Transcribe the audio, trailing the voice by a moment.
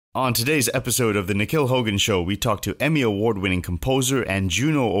On today's episode of The Nikhil Hogan Show, we talk to Emmy Award-winning composer and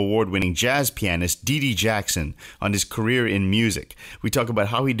Juno Award-winning jazz pianist Dee Jackson on his career in music. We talk about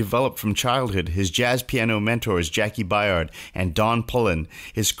how he developed from childhood, his jazz piano mentors Jaki, Byard, and Pullen,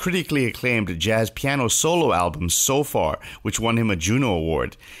 his critically acclaimed jazz piano solo album So Far, which won him a Juno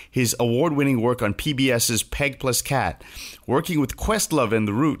Award, his award-winning work on PBS's Peg plus Cat, working with Questlove and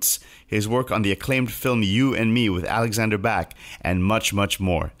The Roots, his work on the acclaimed film You and Me with Alexander Bach, and much, much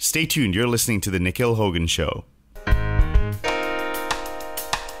more. Stay tuned. You're listening to The Nikhil Hogan Show.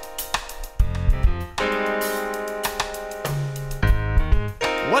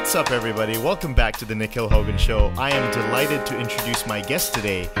 What's up, everybody? Welcome back to The Nikhil Hogan Show. I am delighted to introduce my guest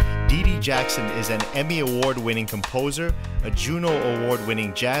today. Dee Jackson is an Emmy Award-winning composer, a Juno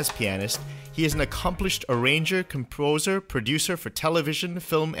Award-winning jazz pianist. He is an accomplished arranger, composer, producer for television,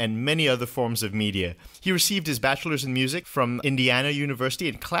 film, and many other forms of media. He received his bachelor's in music from Indiana University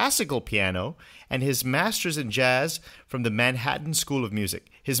in classical piano and his master's in jazz from the Manhattan School of Music.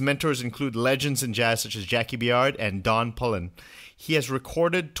 His mentors include legends in jazz such as Jaki, Byard, and Pullen. He has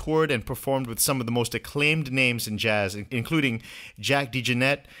recorded, toured, and performed with some of the most acclaimed names in jazz, including Jack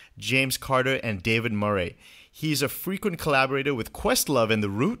Dejohnette, James Carter, and David Murray. He's a frequent collaborator with Questlove and The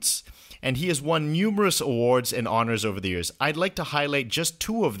Roots, and he has won numerous awards and honors over the years. I'd like to highlight just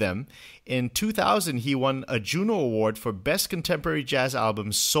two of them. In 2000, he won a Juno Award for Best Contemporary Jazz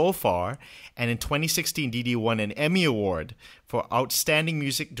Album So Far, and in 2016, Dee won an Emmy Award for Outstanding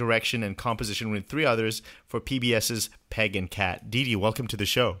Music Direction and Composition with three others for PBS's Peg and Cat. Dee, welcome to the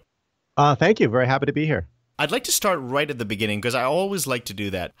show. Thank you. Very happy to be here. I'd like to start right at the beginning because I always like to do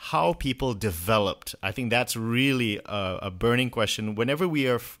that. How people developed. I think that's really a burning question. Whenever we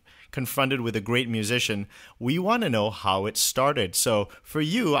are confronted with a great musician, we want to know how it started. So for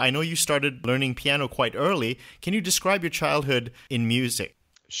you, I know you started learning piano quite early. Can you describe your childhood in music?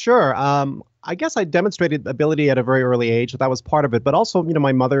 Sure. I guess I demonstrated ability at a very early age. That was part of it. But also,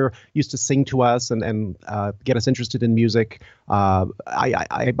 my mother used to sing to us and get us interested in music.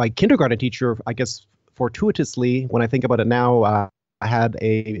 My kindergarten teacher, I guess fortuitously, when I think about it now, I had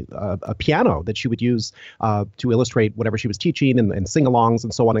a piano that she would use to illustrate whatever she was teaching and sing-alongs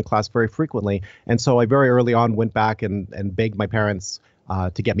and so on in class very frequently. And so I very early on went back and begged my parents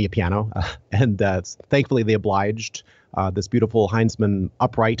to get me a piano. And thankfully they obliged. This beautiful Heinzmann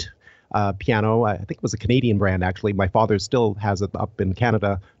upright piano. I think it was a Canadian brand, actually. My father still has it up in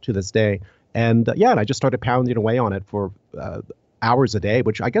Canada to this day. And and I just started pounding away on it for hours a day,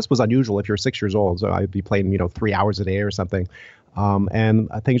 which I guess was unusual if you're 6 years old. So I'd be playing, 3 hours a day or something. And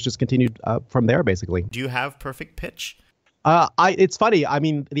things just continued from there, basically. Do you have perfect pitch? It's funny. I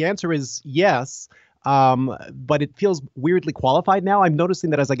mean, the answer is yes, but it feels weirdly qualified now. I'm noticing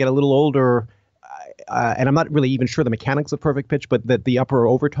that as I get a little older, and I'm not really even sure the mechanics of perfect pitch, but that the upper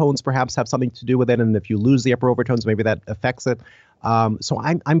overtones perhaps have something to do with it. And if you lose the upper overtones, maybe that affects it. So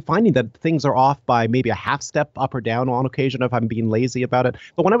I'm finding that things are off by maybe a half step up or down on occasion if I'm being lazy about it.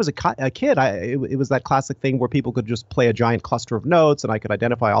 But when I was a kid, it was that classic thing where people could just play a giant cluster of notes and I could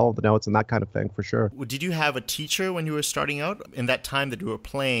identify all of the notes and that kind of thing, for sure. Did you have a teacher when you were starting out? In that time that you were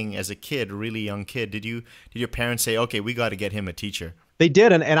playing as a kid, a really young kid, did your parents say, okay, we got to get him a teacher? They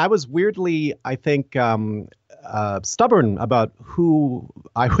did, and I was weirdly, I think, stubborn about who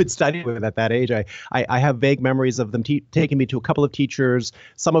I would study with at that age. I have vague memories of them taking me to a couple of teachers,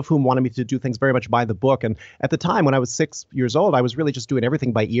 some of whom wanted me to do things very much by the book. And at the time, when I was 6 years old, I was really just doing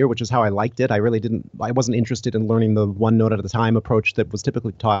everything by ear, which is how I liked it. I wasn't interested in learning the one note at a time approach that was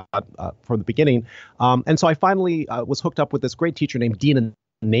typically taught from the beginning. And so I finally was hooked up with this great teacher named Dina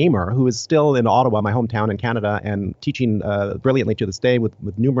Namer, who is still in Ottawa, my hometown in Canada, and teaching brilliantly to this day with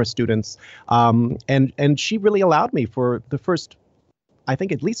numerous students. And she really allowed me for the first, I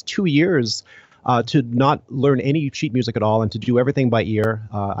think, at least 2 years to not learn any sheet music at all and to do everything by ear.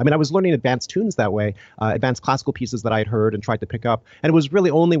 I was learning advanced tunes that way, advanced classical pieces that I had heard and tried to pick up. And it was really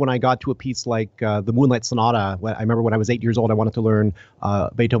only when I got to a piece like the Moonlight Sonata. I remember when I was 8 years old, I wanted to learn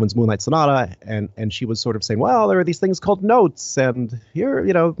Beethoven's Moonlight Sonata. And she was sort of saying, well, there are these things called notes. And here,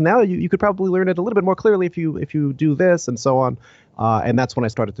 now you could probably learn it a little bit more clearly if you do this and so on. And that's when I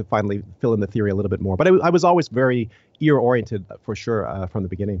started to finally fill in the theory a little bit more. But I was always very ear-oriented, for sure, from the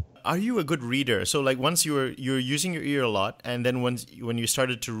beginning. Are you a good reader? So, like, once you were using your ear a lot, and then when you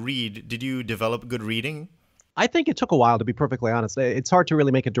started to read, did you develop good reading? I think it took a while, to be perfectly honest. It's hard to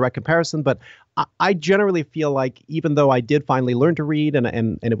really make a direct comparison, but I generally feel like even though I did finally learn to read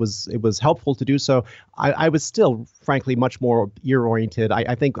and it was helpful to do so, I was still, frankly, much more ear-oriented.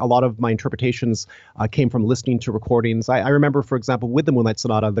 I think a lot of my interpretations came from listening to recordings. I remember, for example, with the Moonlight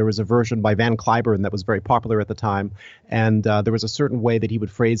Sonata, there was a version by Van Cliburn that was very popular at the time, and there was a certain way that he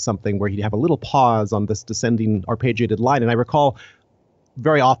would phrase something where he'd have a little pause on this descending arpeggiated line, and I recall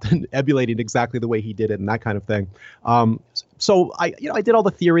very often emulating exactly the way he did it and that kind of thing. So I did all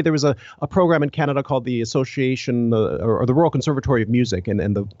the theory. There was a program in Canada called the Association or the Royal Conservatory of Music, and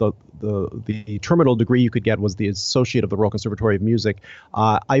the terminal degree you could get was the Associate of the Royal Conservatory of Music.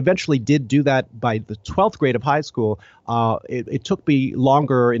 I eventually did do that by the 12th grade of high school. It took me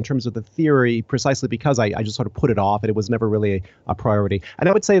longer in terms of the theory precisely because I just sort of put it off, and it was never really a priority. And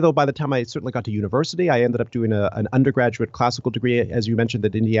I would say, though, by the time I certainly got to university, I ended up doing an undergraduate classical degree, as you mentioned,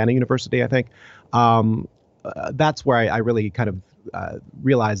 at Indiana University, I think. That's where I really kind of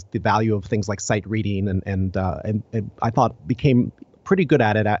realized the value of things like sight reading, and I thought became pretty good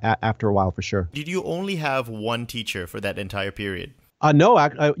at it after a while, for sure. Did you only have one teacher for that entire period?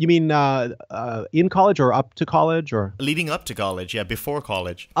 No, you mean in college or up to college, or leading up to college? Yeah, before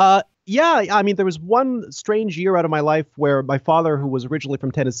college. Yeah, I mean, there was one strange year out of my life where my father, who was originally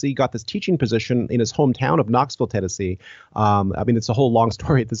from Tennessee, got this teaching position in his hometown of Knoxville, Tennessee. I mean, it's a whole long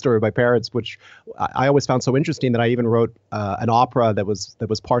story, the story of my parents, which I always found so interesting that I even wrote an opera that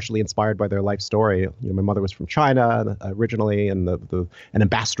was partially inspired by their life story. My mother was from China originally, and an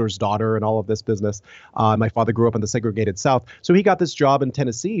ambassador's daughter, and all of this business. My father grew up in the segregated South, so he got this job in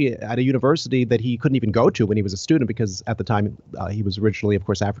Tennessee at a university that he couldn't even go to when he was a student, because at the time he was originally, of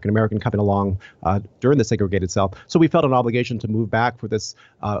course, African American, coming along during the segregated South. So we felt an obligation to move back for this,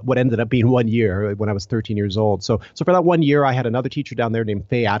 what ended up being 1 year when I was 13 years old. So for that 1 year, I had another teacher down there named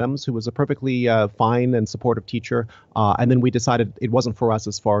Faye Adams, who was a perfectly fine and supportive teacher. And then we decided it wasn't for us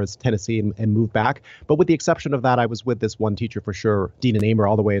as far as Tennessee, and moved back. But with the exception of that, I was with this one teacher for sure, Dean and Amer,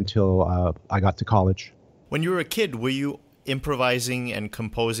 all the way until I got to college. When you were a kid, were you improvising and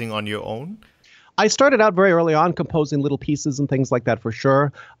composing on your own? I started out very early on composing little pieces and things like that, for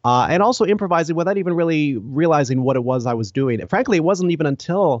sure, and also improvising without even really realizing what it was I was doing. Frankly, it wasn't even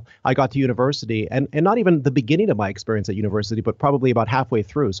until I got to university, and not even the beginning of my experience at university, but probably about halfway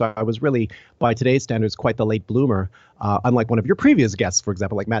through. So I was really, by today's standards, quite the late bloomer, unlike one of your previous guests, for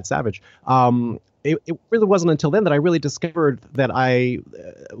example, like Matt Savage. It really wasn't until then that I really discovered that I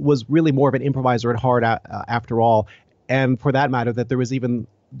was really more of an improviser at heart after all, and for that matter, that there was even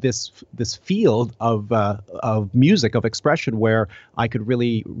this field of music, of expression, where I could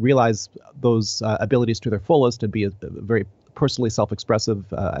really realize those abilities to their fullest and be a very personally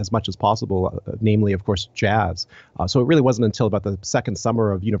self-expressive as much as possible, namely, of course, jazz. So it really wasn't until about the second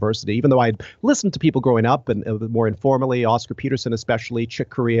summer of university, even though I'd listened to people growing up and more informally, Oscar Peterson especially, Chick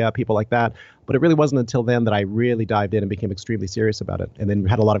Corea, people like that. But it really wasn't until then that I really dived in and became extremely serious about it, and then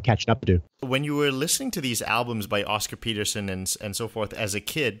had a lot of catching up to do. When you were listening to these albums by Oscar Peterson and so forth as a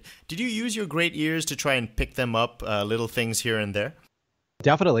kid, did you use your great ears to try and pick them up, little things here and there?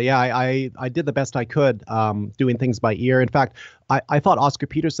 Definitely, yeah. I did the best I could, doing things by ear. In fact, I thought Oscar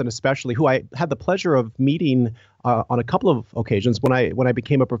Peterson especially, who I had the pleasure of meeting on a couple of occasions. When I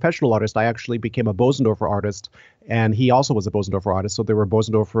became a professional artist, I actually became a Bosendorfer artist, and he also was a Bosendorfer artist. So there were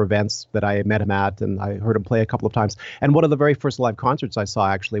Bosendorfer events that I met him at, and I heard him play a couple of times. And one of the very first live concerts I saw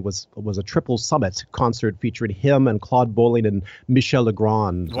actually was a triple summit concert featuring him and Claude Bolling and Michel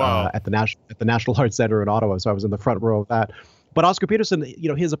Legrand. Wow. At the National Arts Center in Ottawa. So I was in the front row of that. But Oscar Peterson,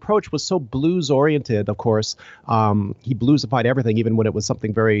 his approach was so blues-oriented, of course. He bluesified everything, even when it was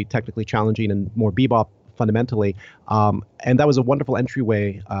something very technically challenging and more bebop fundamentally. And that was a wonderful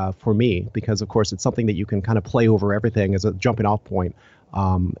entryway for me because, of course, it's something that you can kind of play over everything as a jumping-off point.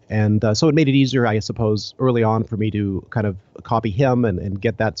 So it made it easier, I suppose, early on for me to kind of copy him and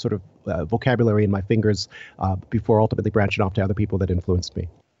get that sort of vocabulary in my fingers before ultimately branching off to other people that influenced me.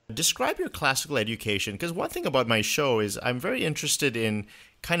 Describe your classical education, because one thing about my show is I'm very interested in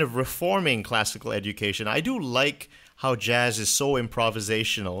kind of reforming classical education. I do like how jazz is so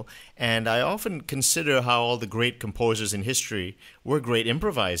improvisational, and I often consider how all the great composers in history were great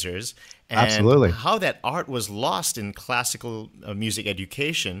improvisers, and absolutely, how that art was lost in classical music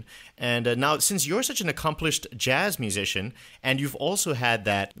education. And now, since you're such an accomplished jazz musician, and you've also had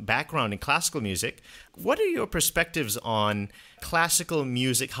that background in classical music, what are your perspectives on classical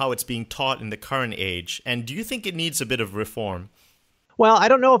music, how it's being taught in the current age, and do you think it needs a bit of reform? Well, I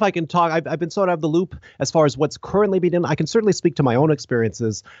don't know if I can talk. I've been sort of out of the loop as far as what's currently being done. I can certainly speak to my own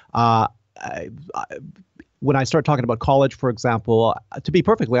experiences. when I start talking about college, for example, to be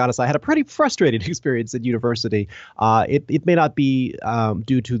perfectly honest, I had a pretty frustrating experience at university. It may not be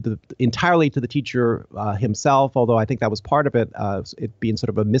due to entirely to the teacher himself, although I think that was part of it, it being sort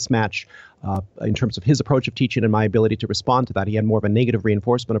of a mismatch in terms of his approach of teaching and my ability to respond to that. He had more of a negative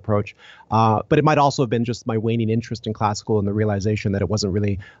reinforcement approach, but it might also have been just my waning interest in classical and the realization that it wasn't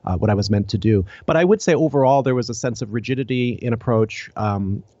really what I was meant to do. But I would say overall there was a sense of rigidity in approach.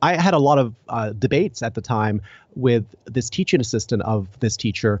 I had a lot of debates at the time with this teaching assistant of this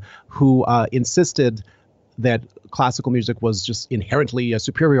teacher who insisted that classical music was just inherently a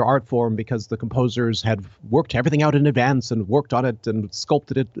superior art form because the composers had worked everything out in advance and worked on it and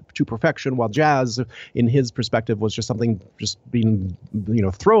sculpted it to perfection, while jazz, in his perspective, was just something just being,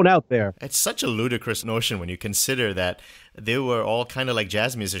 thrown out there. It's such a ludicrous notion when you consider that they were all kind of like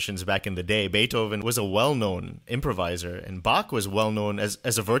jazz musicians back in the day. Beethoven was a well-known improviser, and Bach was well-known as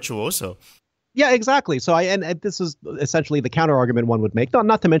a virtuoso. Yeah, exactly. So and this is essentially the counter argument one would make.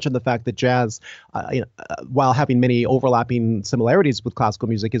 Not to mention the fact that jazz, while having many overlapping similarities with classical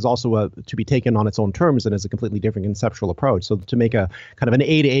music, is also to be taken on its own terms and is a completely different conceptual approach. So to make a kind of an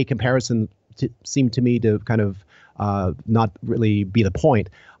A to A comparison seemed to me to kind of not really be the point.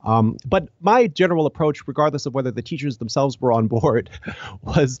 But my general approach, regardless of whether the teachers themselves were on board,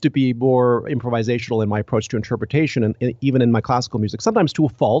 was to be more improvisational in my approach to interpretation, and even in my classical music, sometimes to a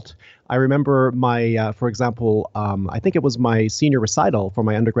fault. I remember for example, I think it was my senior recital for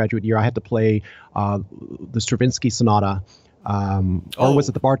my undergraduate year. I had to play the Stravinsky Sonata. Or was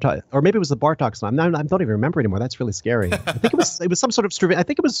it the Bartok? Or maybe it was the Bartok sonata. I don't even remember anymore. That's really scary. I think it was some sort of I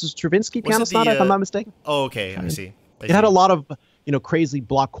think it was Stravinsky piano sonata, if I'm not mistaken. Oh, okay, I see. It had a lot of crazy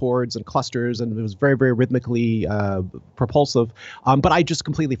block chords and clusters, and it was very, very rhythmically propulsive. But I just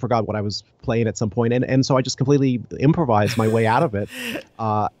completely forgot what I was playing at some point, and so I just completely improvised my way out of it.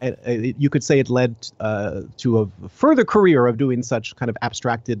 You could say it led to a further career of doing such kind of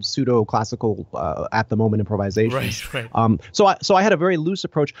abstracted pseudo-classical at the moment improvisations. Right. So I had a very loose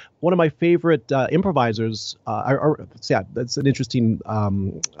approach. One of my favorite improvisers, that's an interesting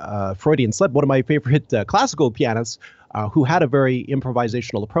Freudian slip. One of my favorite classical pianists, who had a very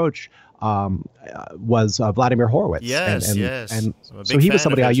improvisational approach, was Vladimir Horowitz. Yes. And so he was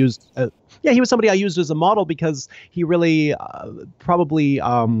somebody I used. He was somebody I used as a model because he really probably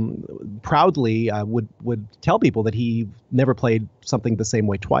proudly would tell people that he never played something the same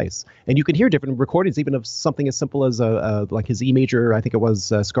way twice. And you can hear different recordings, even of something as simple as like his E major, I think it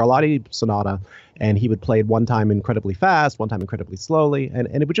was Scarlatti Sonata, and he would play it one time incredibly fast, one time incredibly slowly, and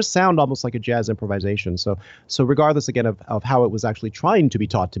it would just sound almost like a jazz improvisation. So regardless, again, of how it was actually trying to be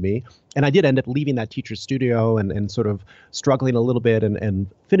taught to me, and I did end up leaving that teacher's studio and sort of struggling a little bit and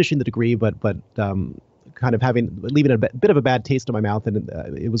finishing the degree, but kind of leaving a bit of a bad taste in my mouth, and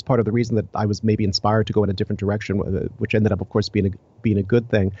it was part of the reason that I was maybe inspired to go in a different direction, which ended up, of course, being a good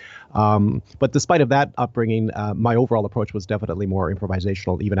thing. But despite of that upbringing, my overall approach was definitely more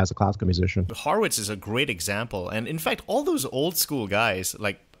improvisational, even as a classical musician. Horowitz is a great example, and in fact, all those old school guys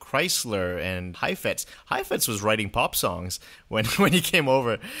like Chrysler and Heifetz. Heifetz was writing pop songs when he came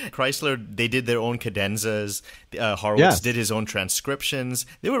over. Chrysler, they did their own cadenzas. Horowitz did his own transcriptions.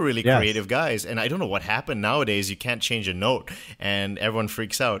 They were really creative guys. And I don't know what happened nowadays. You can't change a note and everyone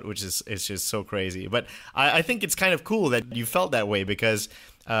freaks out, it's just so crazy. But I think it's kind of cool that you felt that way because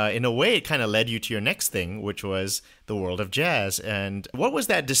in a way, it kind of led you to your next thing, which was the world of jazz. And what was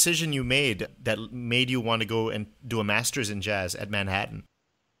that decision you made that made you want to go and do a master's in jazz at Manhattan?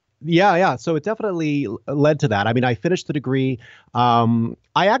 Yeah. So it definitely led to that. I mean, I finished the degree. I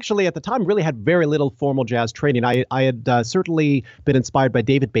actually, at the time, really had very little formal jazz training. I had certainly been inspired by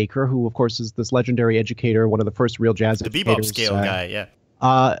David Baker, who, of course, is this legendary educator, one of the first real jazz educators. The bebop scale guy, yeah.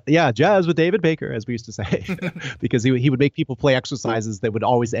 Jazz with David Baker, as we used to say, because he would make people play exercises that would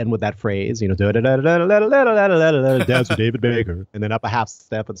always end with that phrase, jazz with David Baker, and then up a half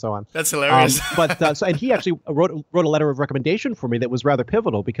step and so on. That's hilarious. And he actually wrote a letter of recommendation for me that was rather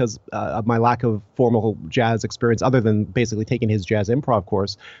pivotal because of my lack of formal jazz experience, other than basically taking his jazz improv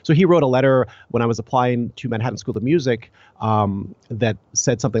course. So he wrote a letter when I was applying to Manhattan School of Music that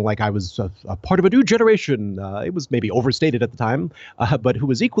said something like I was a part of a new generation. It was maybe overstated at the time, but who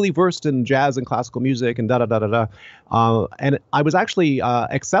was equally versed in jazz and classical music and and I was actually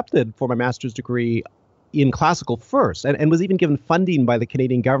accepted for my master's degree in classical first, and was even given funding by the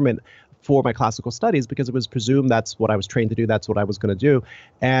Canadian government for my classical studies because it was presumed that's what I was trained to do, that's what I was going to do.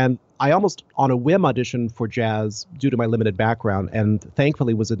 And I almost on a whim auditioned for jazz due to my limited background, and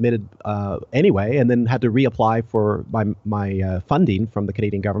thankfully was admitted anyway, and then had to reapply for my funding from the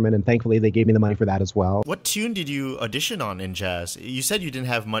Canadian government, and thankfully they gave me the money for that as well. What tune did you audition on in jazz? You said you didn't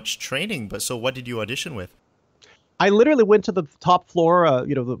have much training, but so what did you audition with? I literally went to the top floor,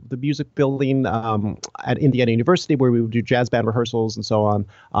 the music building at Indiana University, where we would do jazz band rehearsals and so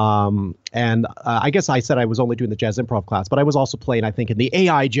on. And I guess I said I was only doing the jazz improv class, but I was also playing, I think, in the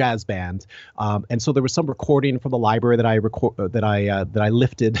AI jazz band. And so there was some recording from the library that I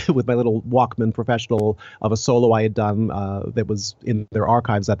lifted with my little Walkman Professional of a solo I had done that was in their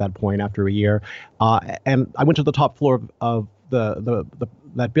archives at that point after a year. And I went to the top floor of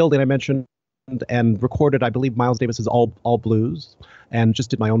that building I mentioned and recorded, I believe, Miles Davis's All Blues, and just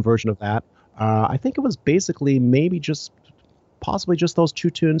did my own version of that. I think it was basically possibly just those two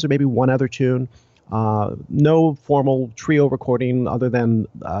tunes or maybe one other tune. No formal trio recording other than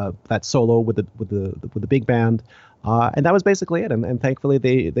that solo with the big band. And that was basically it. And thankfully,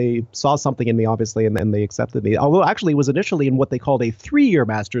 they saw something in me, obviously, and they accepted me. Although actually it was initially in what they called a 3-year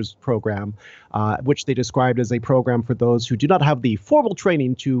master's program, which they described as a program for those who do not have the formal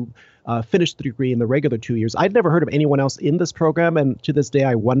training to finish the degree in the regular 2 years. I'd never heard of anyone else in this program. And to this day,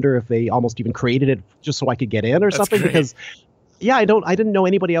 I wonder if they almost even created it just so I could get in or something. Great. Because yeah, I didn't know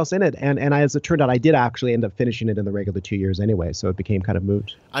anybody else in it. And as it turned out, I did actually end up finishing it in the regular 2 years anyway. So it became kind of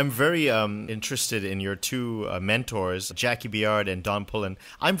moot. I'm very interested in your two mentors, Jaki Byard and Don Pullen.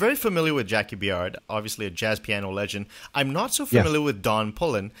 I'm very familiar with Jaki Byard, obviously a jazz piano legend. I'm not so familiar with Don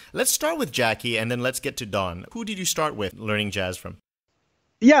Pullen. Let's start with Jaki and then let's get to Don. Who did you start with learning jazz from?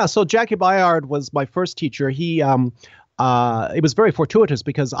 Yeah, so Jaki Byard was my first teacher. He it was very fortuitous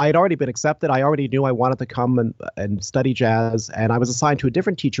because I had already been accepted. I already knew I wanted to come and study jazz, and I was assigned to a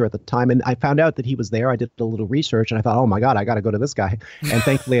different teacher at the time. And I found out that he was there. I did a little research, and I thought, oh my God, I got to go to this guy. And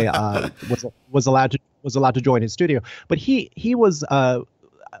thankfully, was allowed to join his studio. But he was.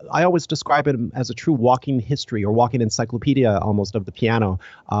 I always describe him as a true walking history or walking encyclopedia almost of the piano,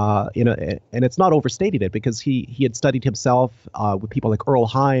 and it's not overstating it because he had studied himself with people like Earl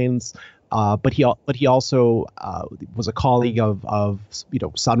Hines. But he also was a colleague of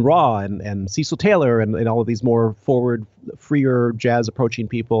Sun Ra and Cecil Taylor and all of these more forward, freer jazz approaching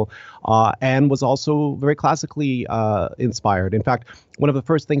people, and was also very classically inspired. In fact, one of the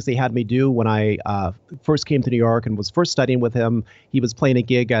first things they had me do when I first came to New York and was first studying with him, he was playing a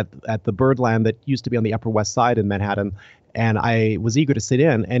gig at the Birdland that used to be on the Upper West Side in Manhattan. And I was eager to sit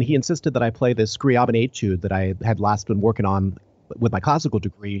in, and he insisted that I play this Scriabin etude that I had last been working on with my classical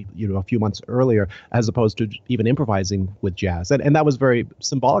degree, a few months earlier, as opposed to even improvising with jazz. And that was very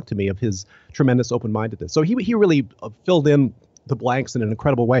symbolic to me of his tremendous open-mindedness. So he really filled in the blanks in an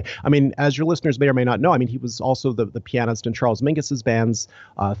incredible way. I mean, as your listeners may or may not know, I mean, he was also the pianist in Charles Mingus's bands,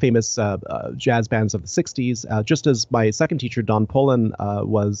 famous jazz bands of the 60s, just as my second teacher, Don Pullen,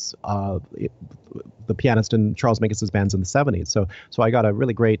 was the pianist in Charles Mingus's bands in the 70s. So I got a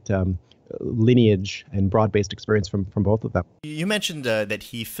really great lineage and broad-based experience from both of them. You mentioned that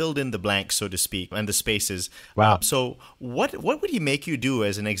he filled in the blanks, so to speak, and the spaces. Wow. So what would he make you do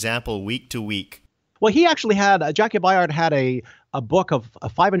as an example week to week? Well, he actually had, Jaki Byard had a book of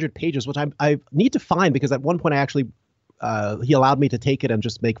 500 pages, which I need to find because at one point I actually he allowed me to take it and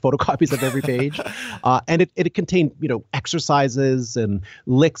just make photocopies of every page. And it contained, exercises and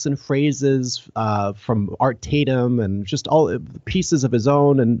licks and phrases from Art Tatum and just all pieces of his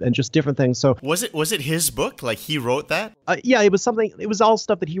own and just different things. So was it his book? Like he wrote that? Yeah, it was all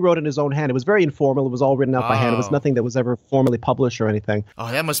stuff that he wrote in his own hand. It was very informal. It was all written out by hand. It was nothing that was ever formally published or anything.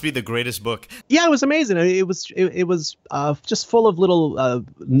 Oh, that must be the greatest book. Yeah, it was amazing. It was just full of little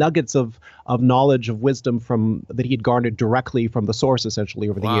nuggets of knowledge, of wisdom that he had garnered directly from the source, essentially,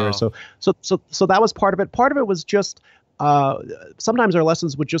 over the years. So that was part of it. Part of it was just sometimes our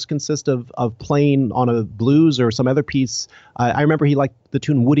lessons would just consist of playing on a blues or some other piece. I remember he liked the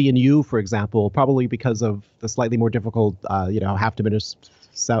tune Woody and You, for example, probably because of the slightly more difficult, half diminished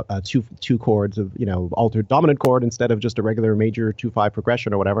two chords of altered dominant chord instead of just a regular major 2/5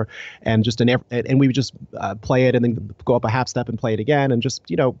 progression or whatever, and we would just play it and then go up a half step and play it again and just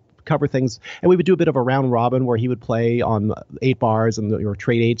cover things. And we would do a bit of a round robin where he would play on 8 bars and or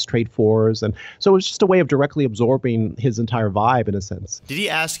trade 8s, trade 4s, and so it was just a way of directly absorbing his entire vibe in a sense. Did he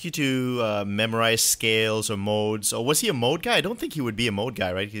ask you to memorize scales or modes, or was he a mode guy? I don't think he would be a mode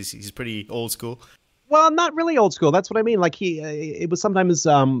guy, right? He's pretty old school. Well, not really old school. That's what I mean. Like it was sometimes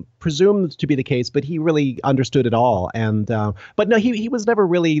presumed to be the case, but he really understood it all. And but no, he was never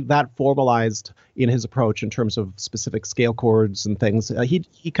really that formalized in his approach in terms of specific scale chords and things.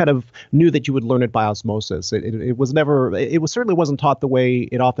 He kind of knew that you would learn it by osmosis. It certainly wasn't taught the way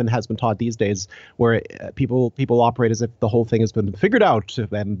it often has been taught these days, where people operate as if the whole thing has been figured out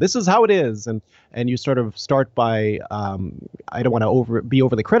and this is how it is. And you sort of start by I don't want to be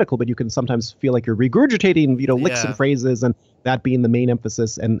overly critical, but you can sometimes feel like you're regurgitating regurgitating, licks and phrases, and that being the main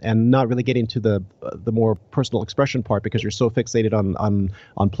emphasis, and not really getting to the more personal expression part because you're so fixated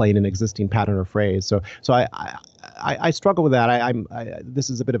on playing an existing pattern or phrase. So I struggle with that. This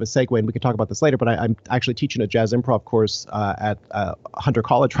is a bit of a segue, and we can talk about this later, but I'm actually teaching a jazz improv course at Hunter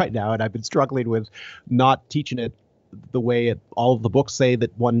College right now, and I've been struggling with not teaching it the way all of the books say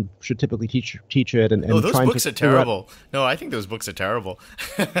that one should typically teach it. And those books are terrible. No, I think those books are terrible.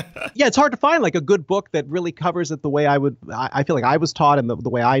 Yeah, it's hard to find like a good book that really covers it the way I feel like I was taught and the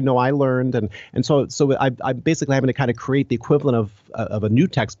way I know I learned. And so I'm basically having to kind of create the equivalent of a new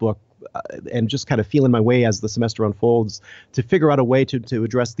textbook and just kind of feeling my way as the semester unfolds to figure out a way to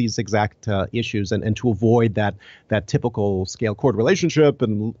address these exact issues and to avoid that typical scale chord relationship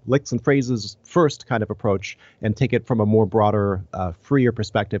and licks and phrases first kind of approach, and take it from a more broader, freer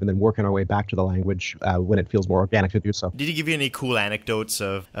perspective, and then working our way back to the language when it feels more organic to do so. Did he give you any cool anecdotes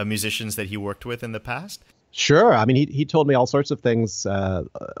of musicians that he worked with in the past? Sure. I mean, he told me all sorts of things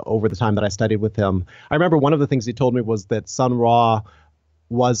over the time that I studied with him. I remember one of the things he told me was that Sun Ra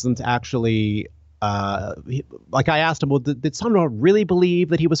wasn't actually like I asked him, well, did Sun Ra really believe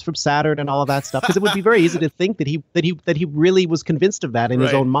that he was from Saturn and all of that stuff? Because it would be very easy to think that he really was convinced of that in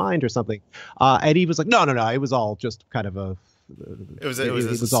his own mind or something. And he was like, no, it was all just kind of a it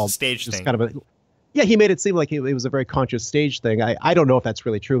was all stage thing. Kind of yeah, he made it seem like it was a very conscious stage thing. I don't know if that's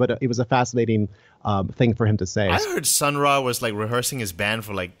really true, but it was a fascinating thing for him to say. I heard Sun Ra was like rehearsing his band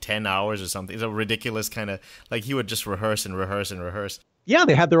for like 10 hours or something. It's a ridiculous kind of, like he would just rehearse and rehearse and rehearse. Yeah,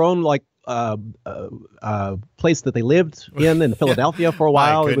 they had their own like place that they lived in Philadelphia for a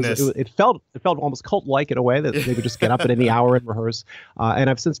while. It felt almost cult-like in a way that they would just get up at any hour and rehearse. And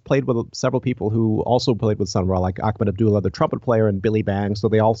I've since played with several people who also played with Sun Ra, like Ahmed Abdullah, the trumpet player, and Billy Bang. So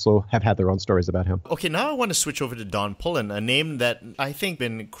they also have had their own stories about him. Okay, now I want to switch over to Don Pullen, a name that I think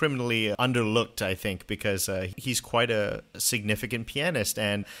been criminally underlooked, I think, because he's quite a significant pianist.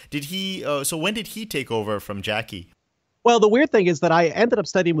 And so when did he take over from Jaki? Well, the weird thing is that I ended up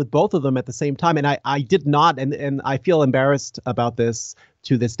studying with both of them at the same time, and I did not, and I feel embarrassed about this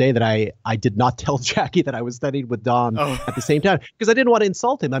to this day, that I did not tell Jaki that I was studying with Don at the same time, because I didn't want to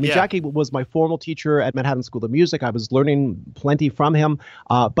insult him. I mean, Jaki was my formal teacher at Manhattan School of Music. I was learning plenty from him,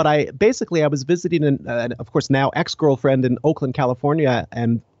 but I was visiting an of course now ex-girlfriend in Oakland, California,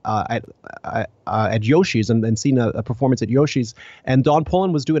 and at Yoshi's and seen a performance at Yoshi's, and Don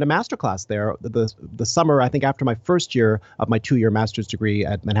Pullen was doing a masterclass there the summer, I think, after my first year of my 2-year master's degree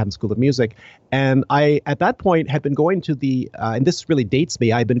at Manhattan School of Music. And I at that point had been going to and this really dates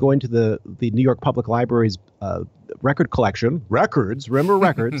me, I'd been going to the New York Public Library's record collection, remember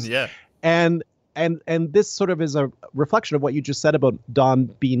records. Yeah. And this sort of is a reflection of what you just said about Don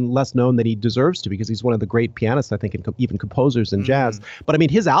being less known than he deserves to, because he's one of the great pianists, I think, and even composers in jazz. But I mean,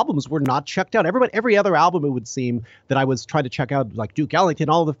 his albums were not checked out. Every other album, it would seem, that I was trying to check out, like Duke Ellington,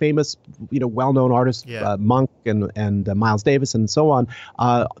 all the famous, well-known artists, Monk and Miles Davis and so on,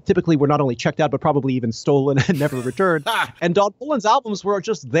 typically were not only checked out, but probably even stolen and never returned. And Don Pullen's albums were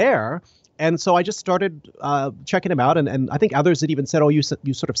just there. And so I just started checking him out, and I think others had even said, "Oh, you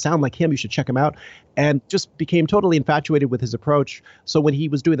sort of sound like him. You should check him out," and just became totally infatuated with his approach. So when he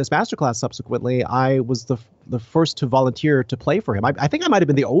was doing this masterclass subsequently, I was the first to volunteer to play for him. I think I might have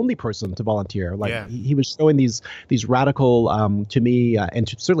been the only person to volunteer. He was showing these radical, to me and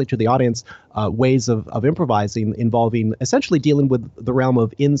certainly to the audience, ways of improvising, involving essentially dealing with the realm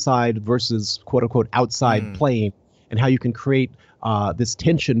of inside versus quote unquote outside playing, and how you can create this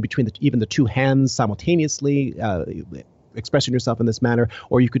tension between even the two hands simultaneously, expressing yourself in this manner,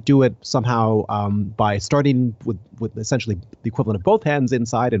 or you could do it somehow by starting with essentially the equivalent of both hands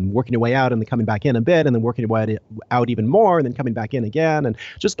inside and working your way out and then coming back in a bit and then working your way out even more and then coming back in again, and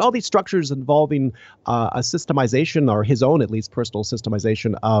just all these structures involving a systemization, or his own at least personal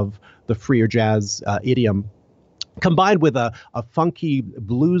systemization, of the freer jazz idiom, combined with a funky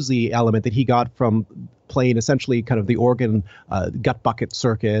bluesy element that he got from playing essentially kind of the organ gut bucket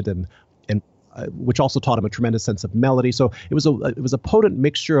circuit, and which also taught him a tremendous sense of melody. So it was a potent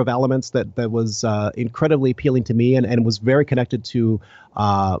mixture of elements that was incredibly appealing to me, and was very connected to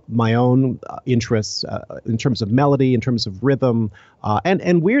my own interests in terms of melody, in terms of rhythm,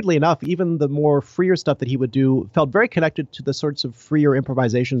 and weirdly enough, even the more freer stuff that he would do felt very connected to the sorts of freer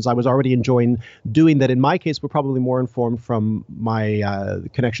improvisations I was already enjoying doing, that in my case were probably more informed from my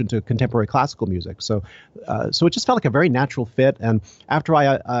connection to contemporary classical music. So it just felt like a very natural fit. And after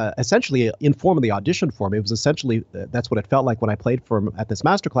I essentially informally auditioned for him, it was essentially that's what it felt like when I played for him at this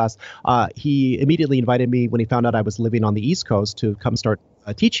masterclass. He immediately invited me, when he found out I was living on the East Coast, to come start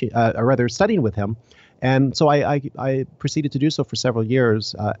teaching, or rather studying with him. And so I proceeded to do so for several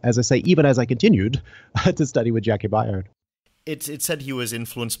years, as I say, even as I continued to study with Jaki Byard. It said he was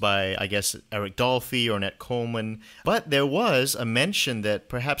influenced by, I guess, Eric Dolphy or Ornette Coleman, but there was a mention that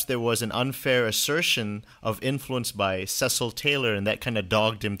perhaps there was an unfair assertion of influence by Cecil Taylor, and that kind of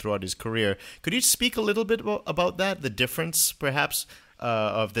dogged him throughout his career. Could you speak a little bit about that, the difference, perhaps,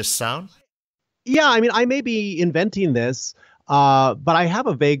 of this sound? Yeah, I mean, I may be inventing this, but I have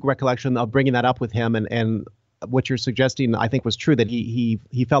a vague recollection of bringing that up with him, and what you're suggesting, I think, was true, that he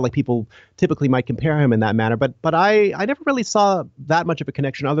felt like people typically might compare him in that manner. But I never really saw that much of a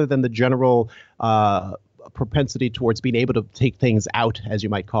connection other than the general propensity towards being able to take things out, as you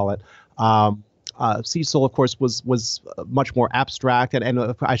might call it. Cecil, of course, was much more abstract,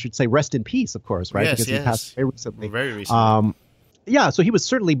 and I should say rest in peace, of course, right? Yes, because yes. he passed very recently. Very recently. Yeah, so he was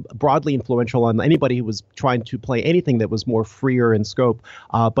certainly broadly influential on anybody who was trying to play anything that was more freer in scope.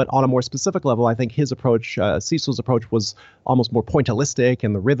 But on a more specific level, I think his approach, Cecil's approach, was almost more pointillistic,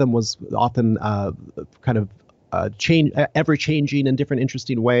 and the rhythm was often kind of ever-changing in different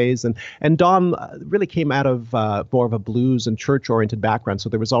interesting ways. And Don really came out of more of a blues and church-oriented background, so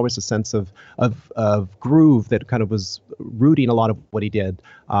there was always a sense of groove that kind of was rooting a lot of what he did.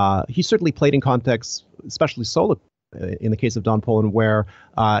 He certainly played in contexts, especially solo, in the case of Don Pullen, where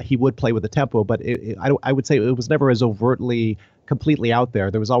he would play with the tempo, but I would say it was never as overtly completely out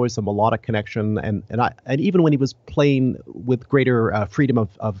there. There was always a melodic connection, and even when he was playing with greater freedom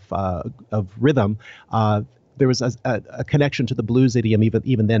of rhythm, there was a connection to the blues idiom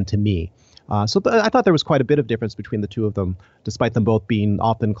even then to me. So I thought there was quite a bit of difference between the two of them, despite them both being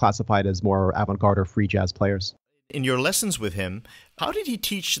often classified as more avant-garde or free jazz players. In your lessons with him, how did he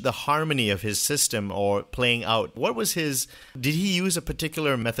teach the harmony of his system or playing out? What was did he use a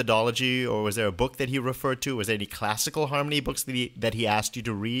particular methodology, or was there a book that he referred to? Was there any classical harmony books that he asked you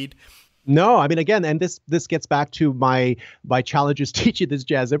to read? No, I mean, again, and this gets back to my challenges teaching this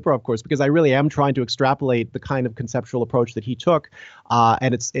jazz improv course, because I really am trying to extrapolate the kind of conceptual approach that he took,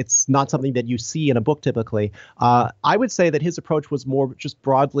 and it's not something that you see in a book typically. I would say that his approach was more just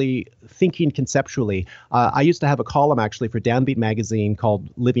broadly thinking conceptually. I used to have a column actually for Downbeat magazine called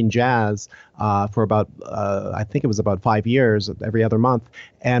Living Jazz for about, I think it was about 5 years, every other month,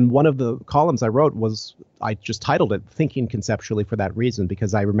 and one of the columns I wrote I just titled it Thinking Conceptually for that reason,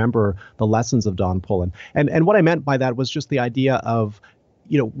 because I remember the lessons of Don Pullen. And what I meant by that was just the idea of,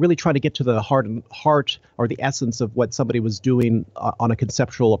 really trying to get to the heart or the essence of what somebody was doing on a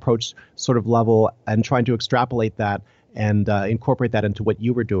conceptual approach sort of level, and trying to extrapolate that and incorporate that into what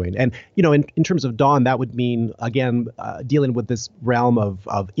you were doing. And, in terms of Don, that would mean, again, dealing with this realm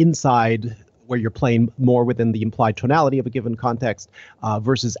of inside, where you're playing more within the implied tonality of a given context,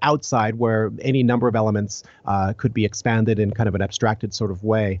 versus outside, where any number of elements could be expanded in kind of an abstracted sort of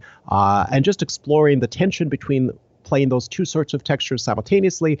way. And just exploring the tension between playing those two sorts of textures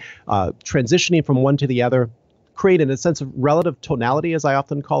simultaneously, transitioning from one to the other, creating a sense of relative tonality, as I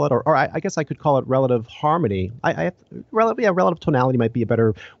often call it, or I guess I could call it relative harmony. Relative tonality might be a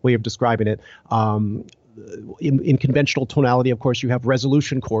better way of describing it. In conventional tonality, of course, you have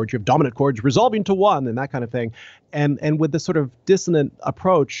resolution chords, you have dominant chords resolving to one, and that kind of thing. And with this sort of dissonant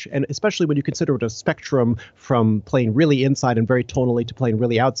approach, and especially when you consider it a spectrum from playing really inside and very tonally to playing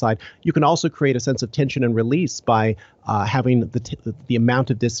really outside, you can also create a sense of tension and release by having the amount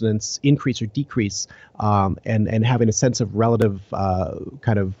of dissonance increase or decrease, and having a sense of relative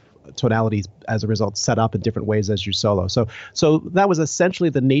kind of tonalities as a result set up in different ways as you solo. So that was essentially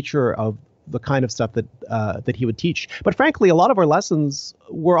the nature of the kind of stuff that he would teach. But frankly, a lot of our lessons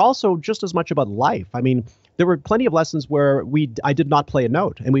were also just as much about life. I mean, there were plenty of lessons where I did not play a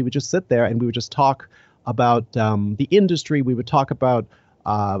note, and we would just sit there and we would just talk about the industry. We would talk about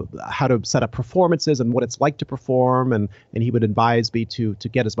how to set up performances and what it's like to perform, and he would advise me to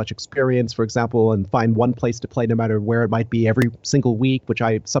get as much experience, for example, and find one place to play no matter where it might be every single week, which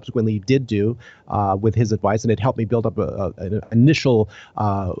I subsequently did do with his advice, and it helped me build up an initial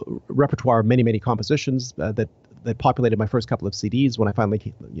repertoire of many compositions that populated my first couple of CDs when I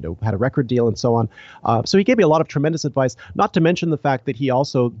finally, had a record deal and so on. So he gave me a lot of tremendous advice, not to mention the fact that he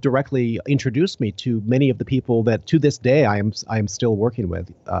also directly introduced me to many of the people that to this day I am still working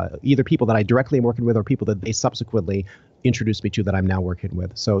with, either people that I directly am working with or people that they subsequently introduced me to that I'm now working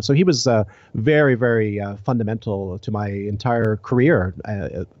with. So he was very, very fundamental to my entire career,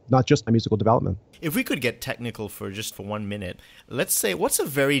 not just my musical development. If we could get technical for 1 minute, let's say, what's a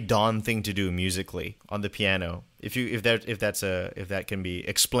very Don thing to do musically on the piano? If that can be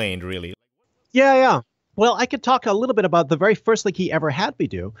explained, really. Yeah. Well, I could talk a little bit about the very first thing he ever had me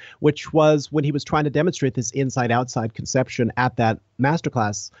do, which was when he was trying to demonstrate this inside-outside conception at that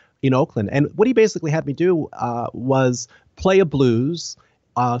masterclass in Oakland. And what he basically had me do was play a blues,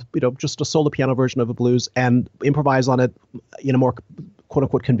 just a solo piano version of a blues, and improvise on it in a more quote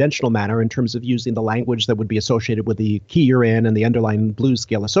unquote conventional manner in terms of using the language that would be associated with the key you're in and the underlying blues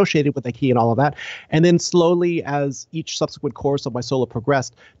scale associated with the key and all of that. And then slowly, as each subsequent course of my solo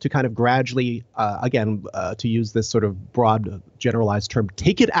progressed, to kind of gradually, to use this sort of broad generalized term,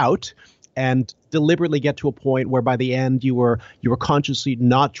 take it out and deliberately get to a point where by the end you were consciously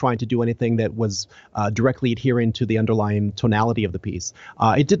not trying to do anything that was directly adhering to the underlying tonality of the piece.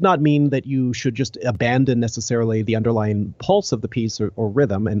 It did not mean that you should just abandon necessarily the underlying pulse of the piece or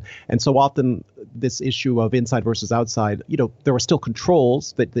rhythm. And so often this issue of inside versus outside, there are still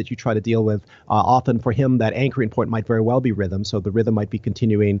controls that you try to deal with. Often for him, that anchoring point might very well be rhythm. So the rhythm might be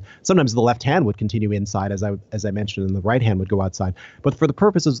continuing. Sometimes the left hand would continue inside, as I mentioned, and the right hand would go outside. But for the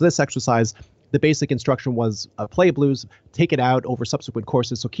purposes of this exercise, the basic instruction was play a blues, take it out over subsequent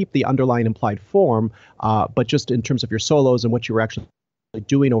courses. So keep the underlying implied form, but just in terms of your solos and what you were actually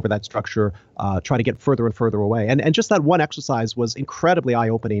doing over that structure, try to get further and further away. And just that one exercise was incredibly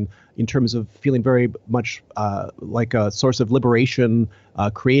eye-opening in terms of feeling very much like a source of liberation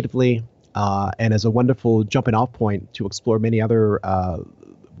creatively, and as a wonderful jumping off point to explore many other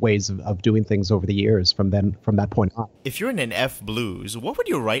ways of doing things over the years from that point on. If you're in an F blues, what would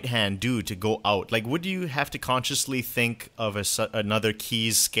your right hand do to go out? Like, would you have to consciously think of another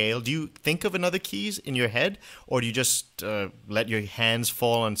keys scale? Do you think of another keys in your head, or do you just let your hands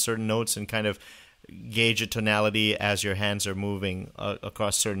fall on certain notes and kind of gauge a tonality as your hands are moving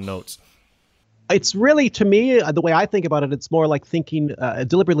across certain notes? It's really, to me, the way I think about it, it's more like thinking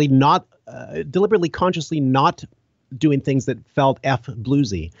deliberately, consciously not doing things that felt F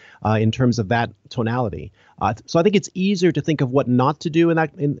bluesy in terms of that tonality. So I think it's easier to think of what not to do now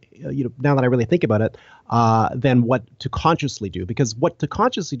that I really think about it, than what to consciously do. Because what to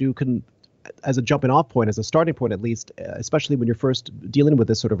consciously do can, as a jumping off point, as a starting point at least, especially when you're first dealing with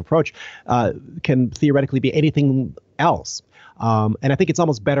this sort of approach, can theoretically be anything else. And I think it's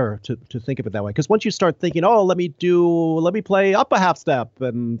almost better to think of it that way, because once you start thinking, let me play up a half step,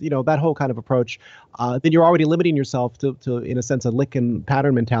 and that whole kind of approach, then you're already limiting yourself to in a sense a lick and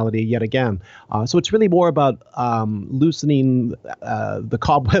pattern mentality yet again. So it's really more about loosening the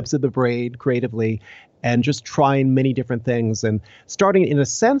cobwebs of the brain creatively, and just trying many different things, and starting in a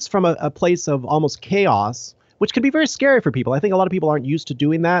sense from a place of almost chaos, which can be very scary for people. I think a lot of people aren't used to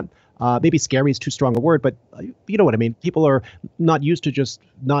doing that. Maybe scary is too strong a word, but you know what I mean. People are not used to just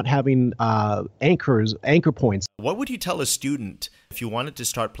not having anchor points. What would you tell a student if you wanted to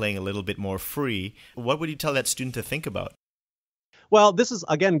start playing a little bit more free? What would you tell that student to think about? Well, this is,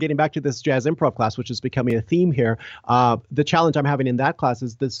 again, getting back to this jazz improv class, which is becoming a theme here. The challenge I'm having in that class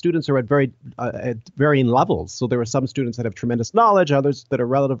is the students are at varying levels. So there are some students that have tremendous knowledge, others that are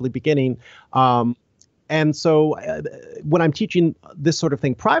relatively beginning. And so when I'm teaching this sort of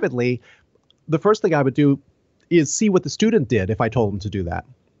thing privately, the first thing I would do is see what the student did if I told them to do that,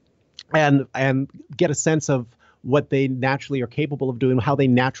 and get a sense of what they naturally are capable of doing, how they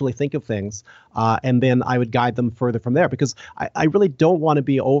naturally think of things. And then I would guide them further from there, because I really don't want to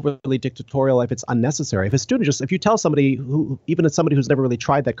be overly dictatorial if it's unnecessary. If you tell somebody even if somebody who's never really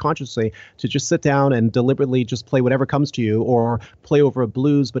tried that consciously, to just sit down and deliberately just play whatever comes to you, or play over a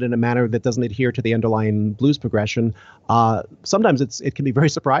blues, but in a manner that doesn't adhere to the underlying blues progression, sometimes it can be very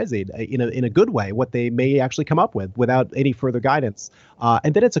surprising in a good way what they may actually come up with without any further guidance.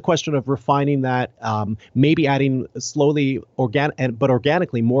 And then it's a question of refining that, maybe adding slowly,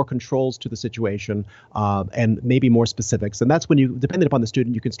 organically more controls to the situation, and maybe more specifics. And that's when depending upon the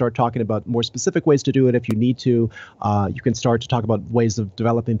student, you can start talking about more specific ways to do it if you need to. You can start to talk about ways of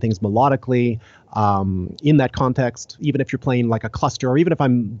developing things melodically in that context, even if you're playing like a cluster, or even if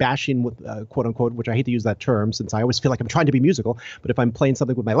I'm bashing with quote unquote, which I hate to use that term since I always feel like I'm trying to be musical, but if I'm playing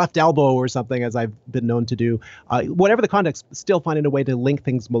something with my left elbow or something, as I've been known to do, whatever the context, still finding a way to link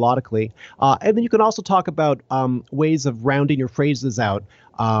things melodically. And then you can also talk about ways of rounding your phrases out,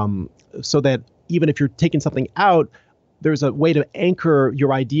 so that even if you're taking something out, there's a way to anchor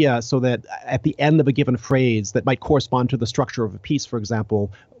your idea so that at the end of a given phrase that might correspond to the structure of a piece, for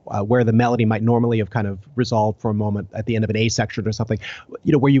example, where the melody might normally have kind of resolved for a moment at the end of an A section or something,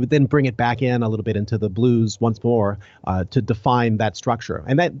 where you would then bring it back in a little bit into the blues once more to define that structure.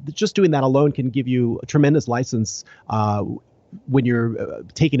 And that just doing that alone can give you a tremendous license when you're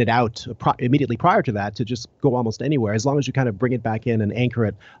taking it out immediately prior to that, to just go almost anywhere, as long as you kind of bring it back in and anchor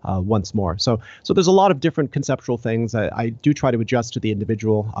it once more. So there's a lot of different conceptual things. I do try to adjust to the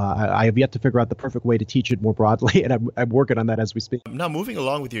individual. I have yet to figure out the perfect way to teach it more broadly, and I'm working on that as we speak. Now, moving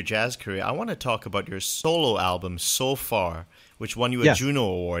along with your jazz career, I want to talk about your solo album, So Far, which won you a Juno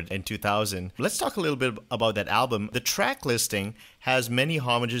Award in 2000. Let's talk a little bit about that album. The track listing has many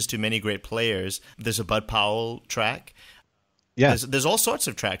homages to many great players. There's a Bud Powell track. Yeah, there's all sorts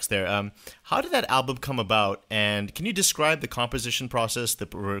of tracks there. How did that album come about? And can you describe the composition process, the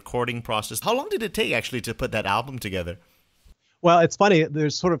recording process? How long did it take actually to put that album together? Well, it's funny.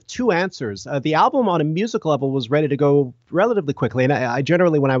 There's sort of two answers. The album on a music level was ready to go relatively quickly. And I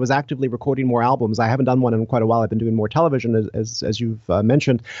generally, when I was actively recording more albums, I haven't done one in quite a while. I've been doing more television, as you've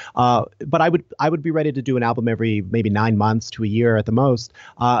mentioned. But I would be ready to do an album every maybe 9 months to a year at the most.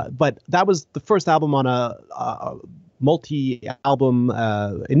 But that was the first album on a multi-album.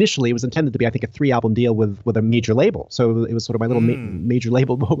 Initially, it was intended to be, I think, a 3-album deal with a major label. So it was sort of my little major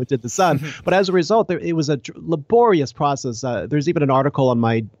label moment in the sun. But as a result, it was a laborious process. There's even an article on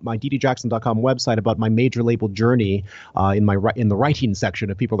my ddjackson.com website about my major label journey in the writing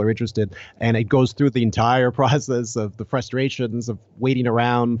section if people are interested. And it goes through the entire process of the frustrations of waiting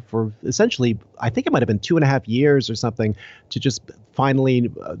around for essentially, I think it might have been 2.5 years or something, to just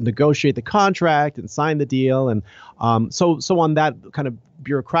finally negotiate the contract and sign the deal. And so on that kind of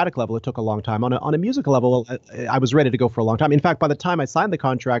bureaucratic level, it took a long time. On a musical level, I was ready to go for a long time. In fact, by the time I signed the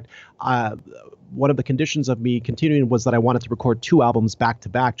contract, one of the conditions of me continuing was that I wanted to record 2 albums back to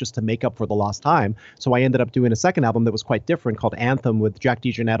back just to make up for the lost time. So I ended up doing a second album that was quite different called Anthem, with Jack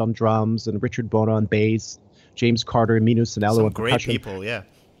Dejohnette on drums and Richard Bona on bass, James Carter and Minu Sinello on percussion. Some great people, yeah.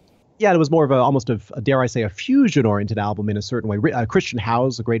 Yeah, it was more of almost dare I say, a fusion-oriented album in a certain way. Christian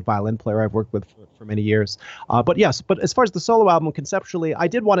Howes, a great violin player I've worked with for many years. But as far as the solo album, conceptually, I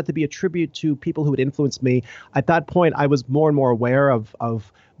did want it to be a tribute to people who had influenced me. At that point, I was more and more aware of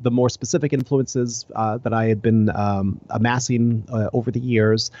the more specific influences that I had been amassing over the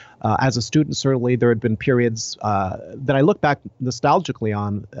years. As a student, certainly, there had been periods that I look back nostalgically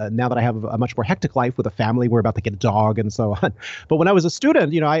on now that I have a much more hectic life with a family. We're about to get a dog and so on. But when I was a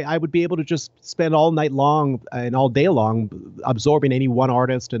student, I would be able to just spend all night long and all day long absorbing any one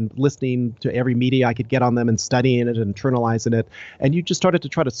artist and listening to every media I could get on them and studying it and internalizing it. And you just started to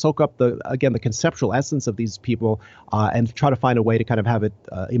try to soak up the conceptual essence of these people and try to find a way to kind of have it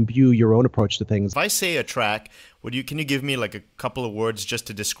imbue your own approach to things. If I say a track, can you give me like a couple of words just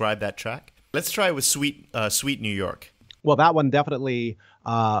to describe that track? Let's try with Sweet New York. Well, that one definitely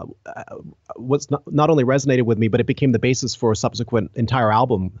was not only resonated with me, but it became the basis for a subsequent entire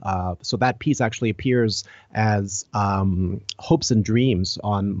album. So that piece actually appears as Hopes and Dreams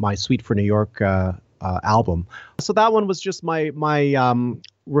on my Suite for New York album. So that one was just my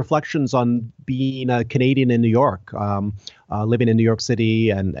reflections on being a Canadian in New York, living in New York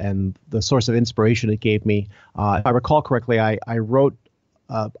City, and the source of inspiration it gave me. If I recall correctly, I wrote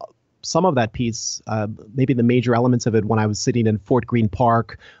some of that piece, maybe the major elements of it, when I was sitting in Fort Greene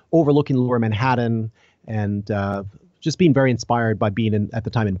Park, overlooking Lower Manhattan, and just being very inspired by being at the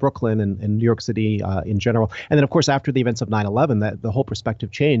time in Brooklyn and New York City in general. And then, of course, after the events of 9/11, the whole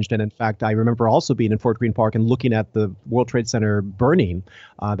perspective changed. And in fact, I remember also being in Fort Greene Park and looking at the World Trade Center burning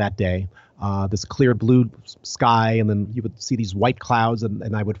that day. This clear blue sky, and then you would see these white clouds,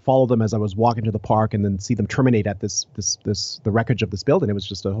 and I would follow them as I was walking to the park, and then see them terminate at the wreckage of this building. It was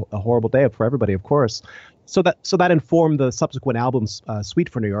just a horrible day for everybody, of course. So that informed the subsequent albums, Suite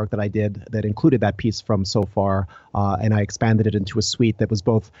for New York, that I did, that included that piece from So Far, and I expanded it into a suite that was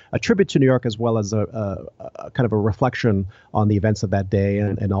both a tribute to New York as well as a kind of a reflection on the events of that day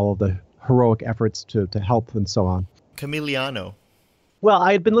and all of the heroic efforts to help and so on. Camiliano. Well,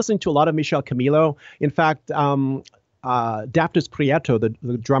 I had been listening to a lot of Michel Camilo. In fact, Daftis Prieto,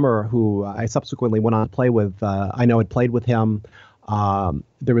 the drummer who I subsequently went on to play with, I know had played with him.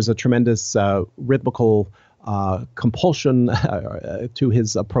 There was a tremendous rhythmical compulsion to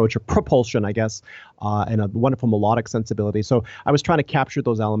his approach, or propulsion, I guess, and a wonderful melodic sensibility. So I was trying to capture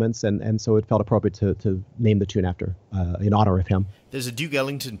those elements, and so it felt appropriate to name the tune after, in honor of him. There's a Duke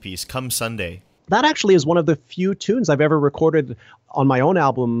Ellington piece, Come Sunday. That actually is one of the few tunes I've ever recorded on my own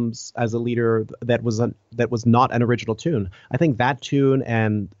albums as a leader that was not an original tune. I think that tune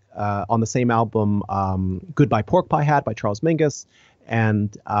and on the same album, Goodbye Pork Pie Hat by Charles Mingus,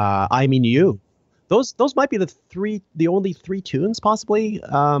 and I Mean You. Those might be the only 3 tunes possibly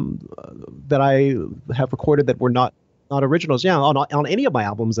that I have recorded that were not originals, on any of my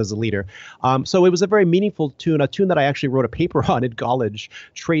albums as a leader. So it was a very meaningful tune, a tune that I actually wrote a paper on in college,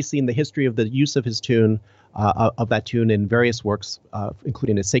 tracing the history of the use of his tune of that tune in various works,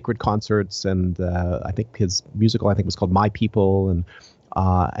 including his sacred concerts, and I think his musical, I think, was called My People,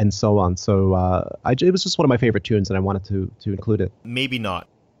 and so on. So it was just one of my favorite tunes, and I wanted to include it. Maybe not.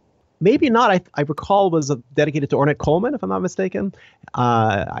 Maybe not. I recall was dedicated to Ornette Coleman, if I'm not mistaken.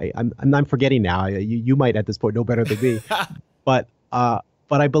 I'm forgetting now. You might at this point know better than me, but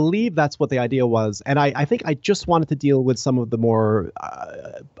I believe that's what the idea was. And I think I just wanted to deal with some of the more,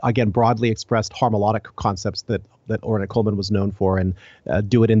 again, broadly expressed harmonic concepts that Ornette Coleman was known for, and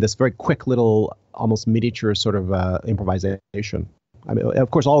do it in this very quick little, almost miniature sort of improvisation. I mean, of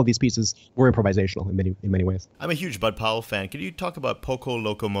course, all of these pieces were improvisational in many ways. I'm a huge Bud Powell fan. Could you talk about Poco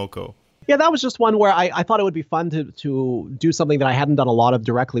Loco Moco? Yeah, that was just one where I thought it would be fun to do something that I hadn't done a lot of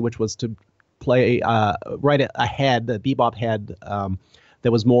directly, which was to play write a head, a bebop head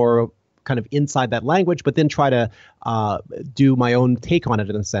that was more kind of inside that language, but then try to do my own take on it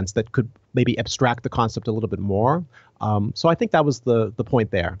in a sense that could maybe abstract the concept a little bit more. So I think that was the point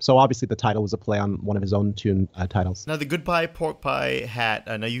there. So obviously the title was a play on one of his own tune titles. Now the Goodbye Pork Pie hat.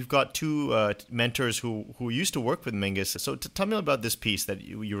 Now you've got two mentors who used to work with Mingus. So tell me about this piece that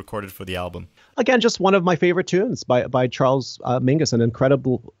you recorded for the album. Again, just one of my favorite tunes by Charles Mingus, an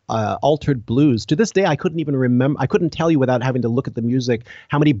incredible altered blues. To this day, I couldn't even remember. I couldn't tell you without having to look at the music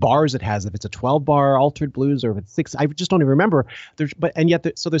how many bars it has. If it's a 12-bar altered blues or if it's 6, I just don't even remember.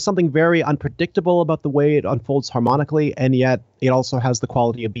 So there's something very unpredictable about the way it unfolds harmonically. And yet it also has the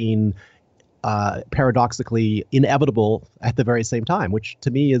quality of being paradoxically inevitable at the very same time, which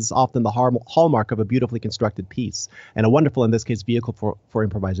to me is often the hallmark of a beautifully constructed piece and a wonderful, in this case, vehicle for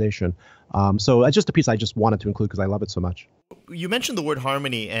improvisation. So it's just a piece I just wanted to include because I love it so much. You mentioned the word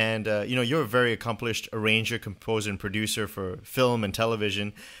harmony, and you're a very accomplished arranger, composer, and producer for film and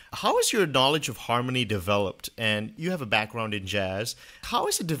television. How has your knowledge of harmony developed? And you have a background in jazz. How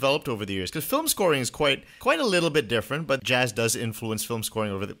has it developed over the years? Because film scoring is quite a little bit different, but jazz does influence film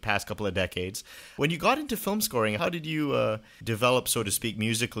scoring over the past couple of decades. When you got into film scoring, how did you develop, so to speak,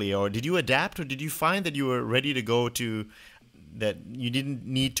 musically? Or did you adapt, or did you find that you were ready to go to that you didn't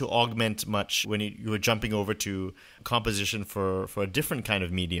need to augment much when you were jumping over to composition for a different kind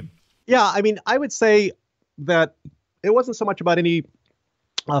of medium? Yeah, I mean, I would say that it wasn't so much about any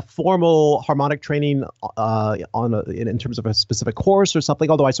formal harmonic training in terms of a specific course or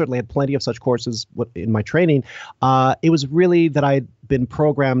something, although I certainly had plenty of such courses in my training. It was really that I'd been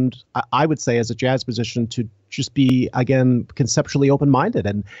programmed, I would say, as a jazz musician to just be, again, conceptually open-minded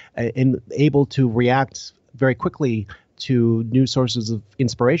and able to react very quickly to new sources of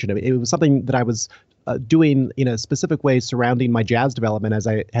inspiration. I mean, it was something that I was doing in a specific way surrounding my jazz development, as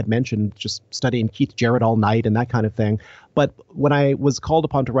I had mentioned, just studying Keith Jarrett all night and that kind of thing. But when I was called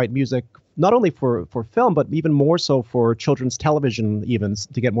upon to write music, not only for film, but even more so for children's television, even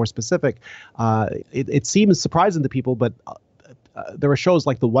to get more specific, it seems surprising to people, but there are shows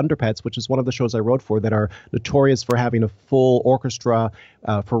like The Wonder Pets, which is one of the shows I wrote for, that are notorious for having a full orchestra,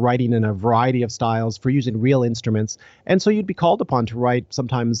 for writing in a variety of styles, for using real instruments. And so you'd be called upon to write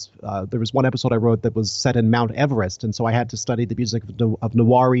sometimes. There was one episode I wrote that was set in Mount Everest, and so I had to study the music of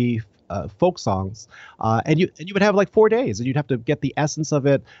Nawari folk songs. And you would have like 4 days, and you'd have to get the essence of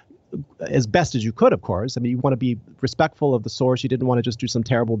it as best as you could, of course. I mean, you want to be respectful of the source. You didn't want to just do some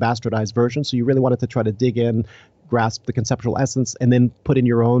terrible bastardized version. So you really wanted to try to dig in, grasp the conceptual essence, and then put in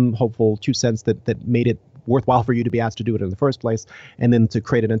your own hopeful 2 cents that made it worthwhile for you to be asked to do it in the first place, and then to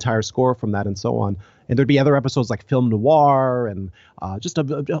create an entire score from that and so on. And there'd be other episodes like film noir and just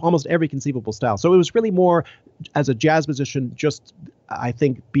almost every conceivable style. So it was really more, as a jazz musician, just, I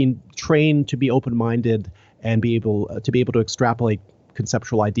think, being trained to be open-minded and be able to extrapolate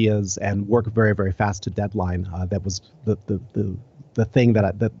conceptual ideas and work very, very fast to deadline. That was the thing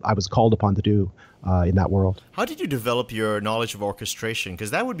that I was called upon to do in that world. How did you develop your knowledge of orchestration?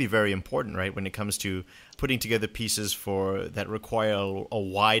 Because that would be very important, right, when it comes to putting together pieces that require a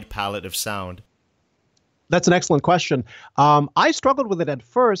wide palette of sound. That's an excellent question. I struggled with it at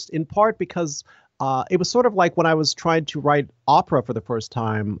first, in part because it was sort of like when I was trying to write opera for the first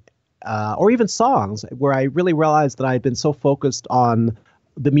time, or even songs, where I really realized that I had been so focused on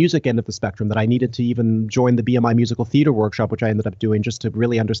the music end of the spectrum that I needed to even join the BMI musical theater workshop, which I ended up doing just to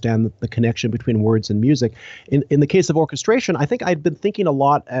really understand the connection between words and music. In the case of orchestration, I think I'd been thinking a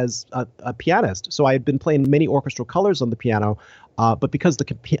lot as a pianist. So I had been playing many orchestral colors on the piano, but because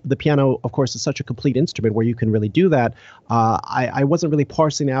the piano, of course, is such a complete instrument where you can really do that, I wasn't really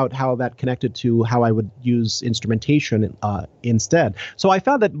parsing out how that connected to how I would use instrumentation instead. So I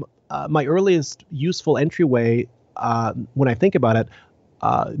found that my earliest useful entryway, when I think about it,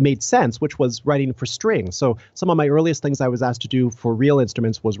 made sense, which was writing for strings. So some of my earliest things I was asked to do for real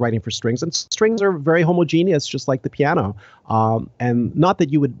instruments was writing for strings, and strings are very homogeneous, just like the piano. And not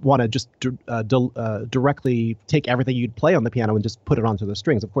that you would want to just directly take everything you'd play on the piano and just put it onto the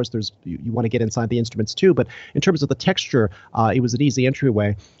strings. Of course, you want to get inside the instruments too, but in terms of the texture, it was an easy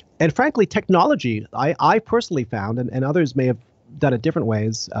entryway. And frankly, technology, I personally found, and others may have done it different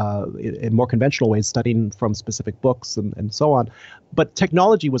ways, in more conventional ways, studying from specific books and so on. But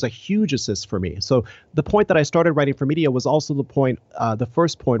technology was a huge assist for me. So the point that I started writing for media was also the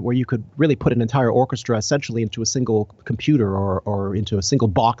first point where you could really put an entire orchestra essentially into a single computer or into a single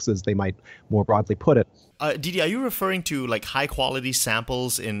box, as they might more broadly put it. Didi, are you referring to like high quality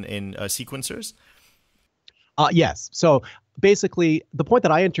samples in sequencers? Yes. So basically, the point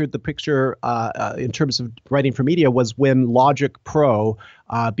that I entered the picture in terms of writing for media was when Logic Pro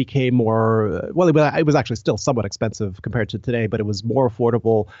became more, well, it was actually still somewhat expensive compared to today, but it was more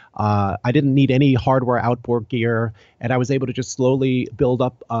affordable. I didn't need any hardware outboard gear, and I was able to just slowly build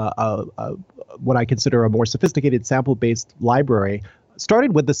up what I consider a more sophisticated sample-based library.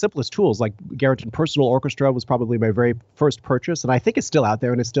 Started with the simplest tools, like Garriton Personal Orchestra was probably my very first purchase, and I think it's still out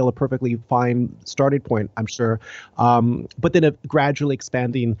there and it's still a perfectly fine starting point, I'm sure. But then gradually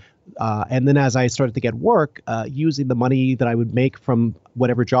expanding, and then as I started to get work, using the money that I would make from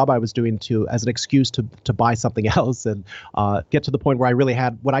whatever job I was doing as an excuse to buy something else, and get to the point where I really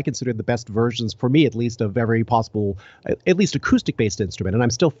had what I considered the best versions, for me at least, of every possible, at least acoustic-based instrument. And I'm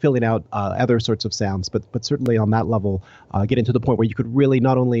still filling out other sorts of sounds, but certainly on that level, getting to the point where you could really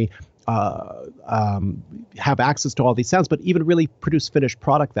not only have access to all these sounds, but even really produce finished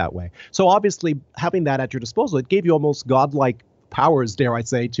product that way. So obviously, having that at your disposal, it gave you almost godlike powers, dare I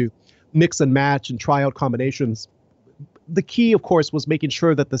say, to mix and match and try out combinations. The key, of course, was making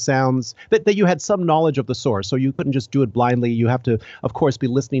sure that the sounds, that you had some knowledge of the source. So you couldn't just do it blindly. You have to, of course, be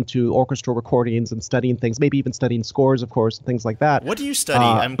listening to orchestral recordings and studying things, maybe even studying scores, of course, and things like that. What do you study?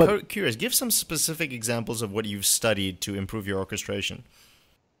 I'm curious. Give some specific examples of what you've studied to improve your orchestration.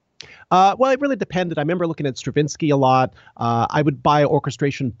 Well, it really depended. I remember looking at Stravinsky a lot. I would buy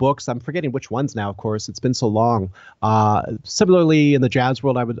orchestration books. I'm forgetting which ones now, of course. It's been so long. Similarly, in the jazz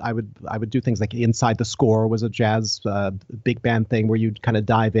world, I would do things like Inside the Score was a jazz big band thing where you'd kind of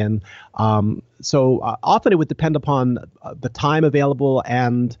dive in. So often it would depend upon the time available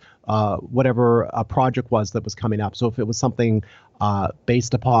and whatever a project was that was coming up. So if it was something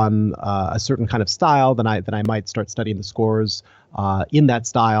based upon a certain kind of style, then I might start studying the scores in that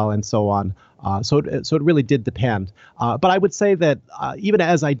style and so on. So it really did depend. But I would say that even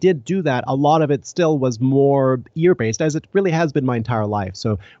as I did do that, a lot of it still was more ear-based, as it really has been my entire life.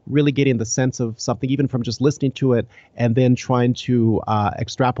 So really getting the sense of something, even from just listening to it, and then trying to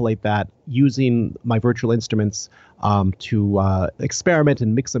extrapolate that using my virtual instruments to experiment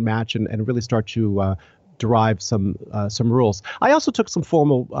and mix and match and really start to derive some rules. I also took some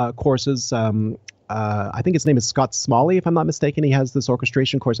formal courses. I think his name is Scott Smalley, if I'm not mistaken. He has this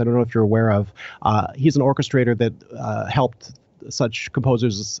orchestration course I don't know if you're aware of. He's an orchestrator that helped such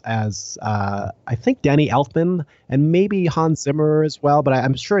composers as I think Danny Elfman and maybe Hans Zimmer as well. But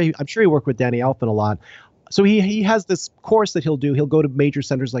I'm sure he worked with Danny Elfman a lot. So he has this course that he'll do. He'll go to major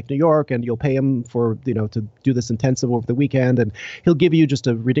centers like New York, and you'll pay him for, to do this intensive over the weekend. And he'll give you just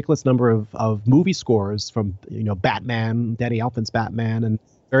a ridiculous number of movie scores from, Batman, Danny Elfman's Batman, and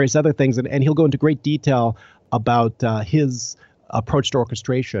various other things. And he'll go into great detail about his approach to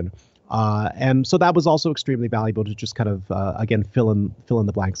orchestration. And so that was also extremely valuable to just kind of, again, fill in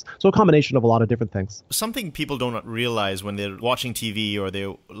the blanks. So a combination of a lot of different things. Something people don't realize when they're watching TV or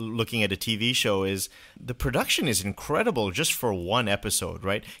they're looking at a TV show is the production is incredible just for one episode,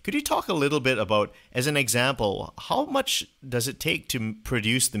 right? Could you talk a little bit about, as an example, how much does it take to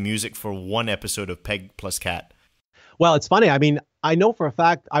produce the music for one episode of Peg plus Cat? Well, it's funny. I mean, I know for a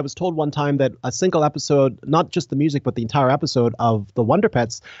fact, I was told one time that a single episode, not just the music, but the entire episode of The Wonder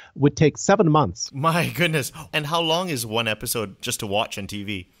Pets would take 7 months. My goodness. And how long is one episode just to watch on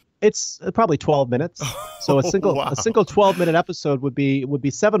TV? It's probably 12 minutes. So a single 12-minute episode would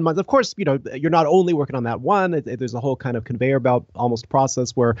be 7 months. Of course, you're not only working on that one. There's a whole kind of conveyor belt almost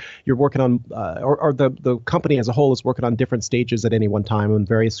process where you're working on, or the company as a whole is working on different stages at any one time on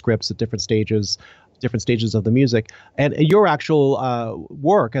various scripts at different stages of the music. And your actual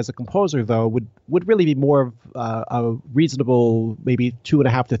work as a composer, though, would really be more of a reasonable, maybe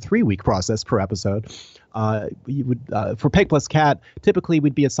 2.5 to 3 week process per episode. You would for Peg plus Cat, typically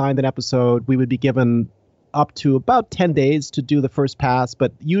we'd be assigned an episode. We would be given up to about 10 days to do the first pass,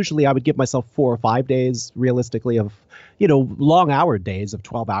 but usually I would give myself 4 or 5 days realistically of long hour days of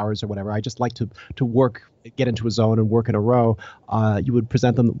 12 hours or whatever. I just like to work, get into a zone and work in a row. You would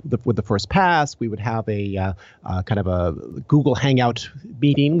present them with the first pass. We would have a kind of a Google Hangout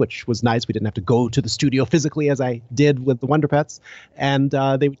meeting, which was nice. We didn't have to go to the studio physically as I did with the Wonder Pets. And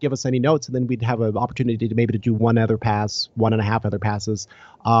they would give us any notes, and then we'd have an opportunity to maybe to do one other pass, 1.5 other passes.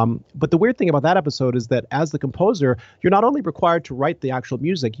 But the weird thing about that episode is that as the composer, you're not only required to write the actual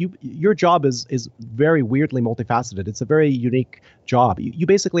music, your job is very weirdly multifaceted. It's a very unique job. You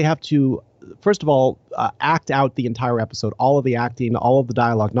basically have to, first of all, act out the entire episode, all of the acting, all of the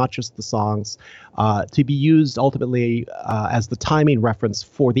dialogue, not just the songs, to be used ultimately as the timing reference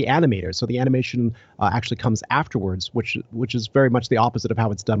for the animator. So the animation actually comes afterwards, which is very much the opposite of how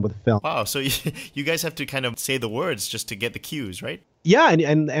it's done with film. Wow, so you guys have to kind of say the words just to get the cues, right? Yeah,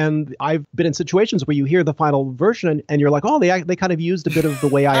 and I've been in situations where you hear the final version and you're like, oh, they kind of used a bit of the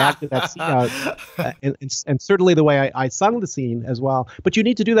way I acted that scene out, and certainly the way I sung the scene as well. But you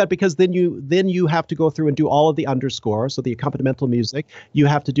need to do that because then you have to go through and do all of the underscore, so the accompanimental music. You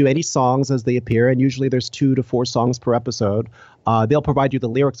have to do any songs as they appear, and usually there's 2 to 4 songs per episode. They'll provide you the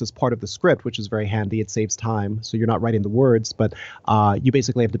lyrics as part of the script, which is very handy. It saves time, so you're not writing the words, but you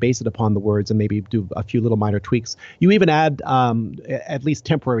basically have to base it upon the words and maybe do a few little minor tweaks. You even add at least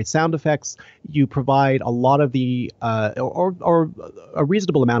temporary sound effects. You provide a lot of the or a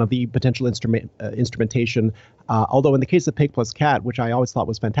reasonable amount of the potential instrumentation. Although in the case of Pig plus Cat, which I always thought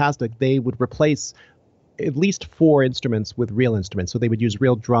was fantastic, they would replace at least 4 instruments with real instruments. So they would use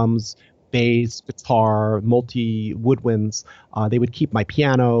real drums, bass, guitar, multi woodwinds. They would keep my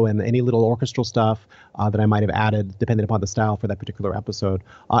piano and any little orchestral stuff that I might have added, depending upon the style for that particular episode.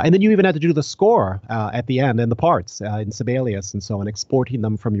 And then you even had to do the score at the end and the parts in Sibelius and so on, exporting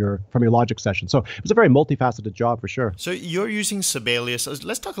them from your Logic session. So it was a very multifaceted job for sure. So you're using Sibelius.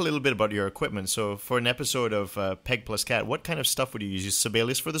 Let's talk a little bit about your equipment. So for an episode of Peg plus Cat, what kind of stuff would you use?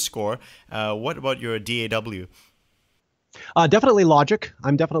 Sibelius for the score. What about your DAW? Definitely Logic.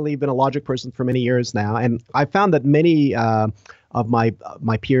 I'm definitely been a Logic person for many years now, and I found that many of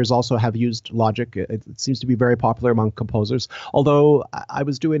my peers also have used Logic. It seems to be very popular among composers. Although I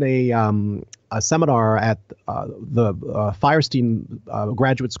was doing a seminar at the Firestein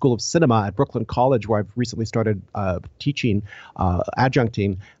Graduate School of Cinema at Brooklyn College, where I've recently started teaching,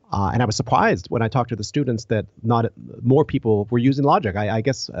 adjuncting. And I was surprised when I talked to the students that not more people were using Logic. I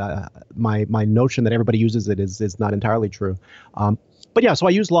guess my notion that everybody uses it is not entirely true. But yeah, so I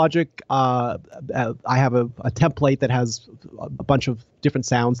use Logic. I have a template that has a bunch of different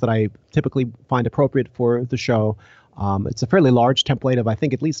sounds that I typically find appropriate for the show. It's a fairly large template of, I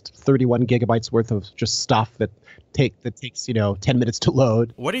think, at least 31 gigabytes worth of just stuff that takes 10 minutes to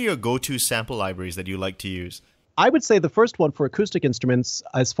load. What are your go-to sample libraries that you like to use? I would say the first one for acoustic instruments,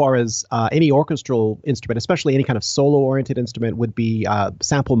 as far as any orchestral instrument, especially any kind of solo-oriented instrument, would be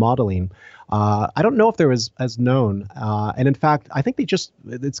sample modeling. I don't know if they're as known. And in fact, I think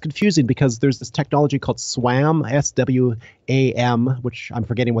it's confusing because there's this technology called SWAM, S-W-A-M, which I'm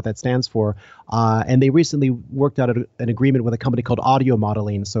forgetting what that stands for. And they recently worked out an agreement with a company called Audio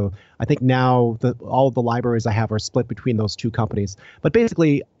Modeling. So I think now all of the libraries I have are split between those two companies. But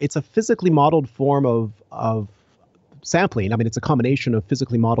basically, it's a physically modeled form of sampling. I mean, it's a combination of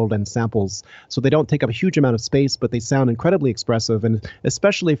physically modeled and samples. So they don't take up a huge amount of space, but they sound incredibly expressive. And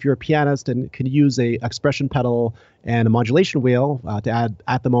especially if you're a pianist and can use a expression pedal and a modulation wheel to add,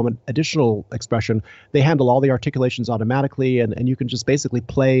 at the moment, additional expression, they handle all the articulations automatically. And you can just basically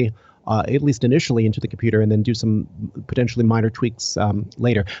play, at least initially, into the computer and then do some potentially minor tweaks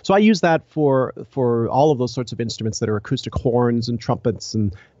later. So I use that for all of those sorts of instruments that are acoustic horns and trumpets,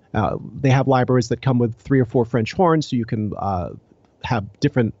 and they have libraries that come with 3 or 4 French horns, so you can have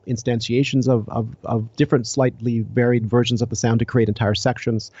different instantiations of different slightly varied versions of the sound to create entire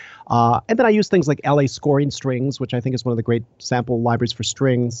sections. And then I use things like LA scoring strings, which I think is one of the great sample libraries for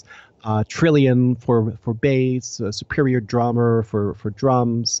strings, Trillion for bass, Superior Drummer for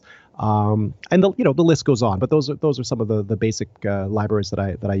drums. And the list goes on, but those are some of the basic libraries that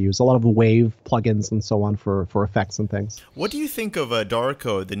I use. A lot of the Wave plugins and so on for effects and things. What do you think of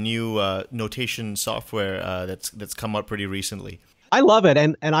Dorico, the new notation software that's come out pretty recently? I love it,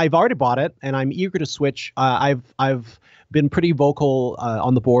 and I've already bought it, and I'm eager to switch. I've been pretty vocal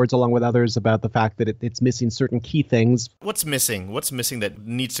on the boards, along with others, about the fact that it's missing certain key things. What's missing? What's missing that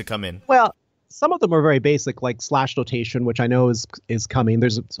needs to come in? Well, some of them are very basic, like slash notation, which I know is coming.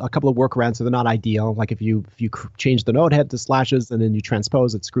 There's a couple of workarounds, so they're not ideal. Like if you change the note head to slashes and then you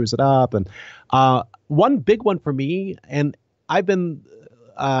transpose, it screws it up. And one big one for me, and I've been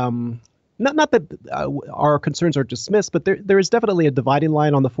not that our concerns are dismissed, but there is definitely a dividing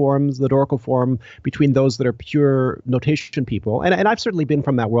line on the forums, the Dorico forum, between those that are pure notation people, and I've certainly been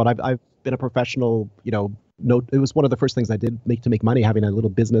from that world. I've been a professional, it was one of the first things I did to make money, having a little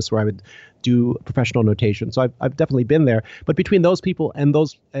business where I would do professional notation. So I've definitely been there. But between those people and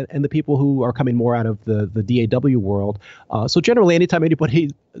the people who are coming more out of the DAW world, so generally anytime anybody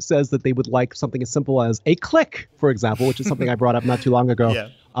says that they would like something as simple as a click, for example, which is something I brought up not too long ago. Yeah.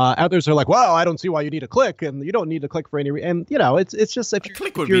 Others are like, well, I don't see why you need a click, and you don't need a click for any reason. And it's just if a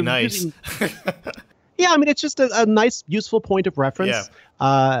click would be nice. Yeah, I mean, it's just a nice, useful point of reference.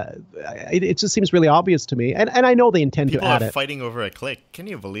 Yeah. It just seems really obvious to me. And I know they intend to add it. People are fighting over a click. Can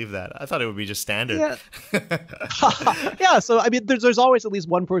you believe that? I thought it would be just standard. Yeah. Yeah, so, I mean, there's always at least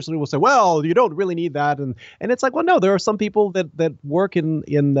one person who will say, well, you don't really need that. And it's like, well, no, there are some people that work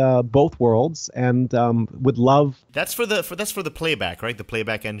in both worlds and would love... That's for the playback, right? The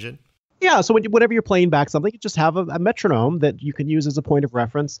playback engine? Yeah, so whenever you're playing back something, you just have a metronome that you can use as a point of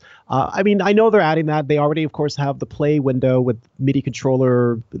reference. I mean, I know they're adding that. They already, of course, have the play window with MIDI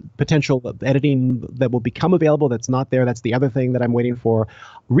controller potential editing that will become available. That's not there. That's the other thing that I'm waiting for.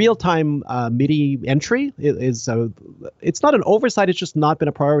 Real-time MIDI entry is it's not an oversight. It's just not been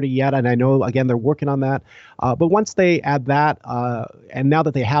a priority yet. And I know, again, they're working on that. But once they add that, and now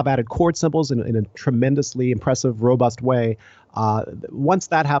that they have added chord symbols in a tremendously impressive, robust way, once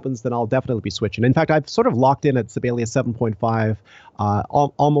that happens, then I'll definitely be switching. In fact, I've sort of locked in at Sibelius 7.5,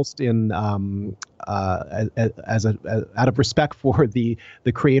 almost in out of respect for the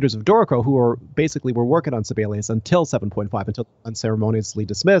creators of Dorico, who were working on Sibelius until 7.5, until unceremoniously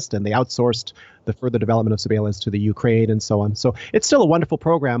dismissed, and they outsourced the further development of Sibelius to the Ukraine and so on. So it's still a wonderful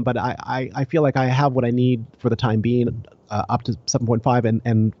program, but I feel like I have what I need for the time being. Up to 7.5,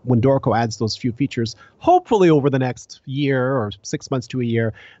 and when Dorico adds those few features, hopefully over the next year or 6 months to a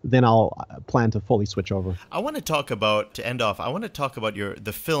year, then I'll plan to fully switch over. I want to talk about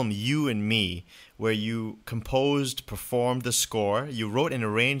the film You and Me, where you composed, performed the score, you wrote and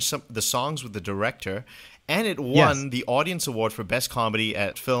arranged the songs with the director, and it won the Audience Award for Best Comedy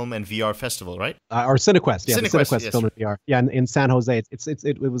at Film and VR Festival, right? Or CineQuest, yeah. CineQuest yes, Film and VR. Yeah, in San Jose.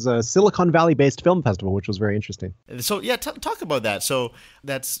 It was a Silicon Valley-based film festival, which was very interesting. So, yeah, talk about that. So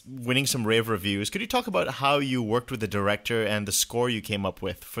that's winning some rave reviews. Could you talk about how you worked with the director and the score you came up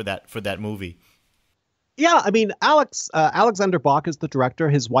with for that movie? Yeah, I mean, Alexander Bach is the director.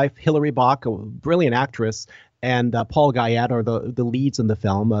 His wife, Hilary Bach, a brilliant actress, and Paul Guyette are the leads in the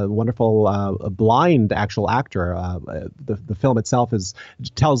film. A wonderful blind actual actor. The film itself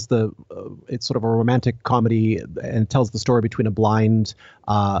tells it's sort of a romantic comedy and tells the story between a blind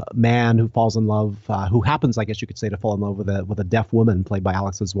man who falls in love, who happens, I guess you could say, to fall in love with a deaf woman played by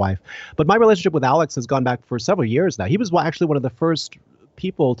Alex's wife. But my relationship with Alex has gone back for several years now. He was actually one of the first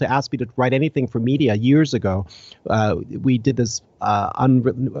people to ask me to write anything for media years ago. We did this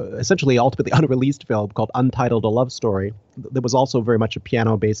essentially ultimately unreleased film called Untitled: A Love Story. That was also very much a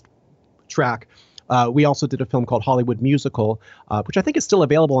piano-based track. We also did a film called Hollywood Musical, which I think is still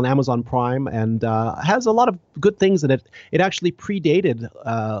available on Amazon Prime and has a lot of good things in it. It actually predated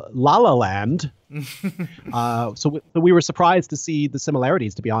La La Land. So we were surprised to see the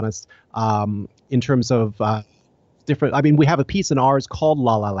similarities, to be honest, in terms of different. I mean, we have a piece in ours called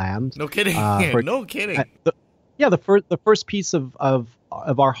La La Land. No kidding. No kidding. The first piece of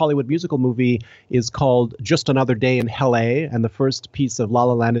our Hollywood musical movie is called Just Another Day in L.A., and the first piece of La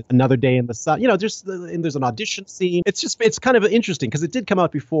La Land is Another Day in the Sun. And there's an audition scene. It's kind of interesting because it did come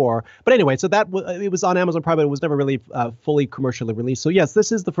out before. But anyway, so it was on Amazon Prime, but it was never really fully commercially released. So yes,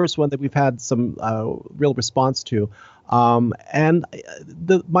 this is the first one that we've had some real response to. And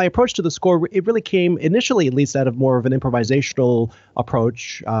my approach to the score, it really came initially, at least, out of more of an improvisational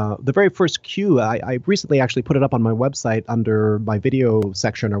approach. The very first cue, I recently actually put it up on my website under my video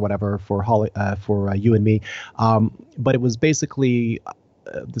section or whatever for You and Me. But it was basically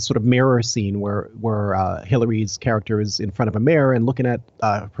the sort of mirror scene where Hilary's character is in front of a mirror and looking at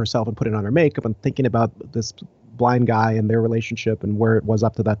herself and putting on her makeup and thinking about this blind guy and their relationship and where it was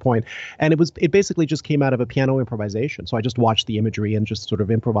up to that point. And it basically just came out of a piano improvisation. So I just watched the imagery and just sort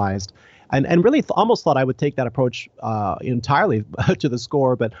of improvised and really almost thought I would take that approach entirely to the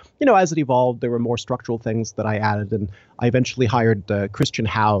score. But, as it evolved, there were more structural things that I added. And I eventually hired Christian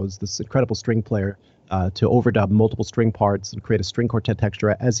Howes, this incredible string player, to overdub multiple string parts and create a string quartet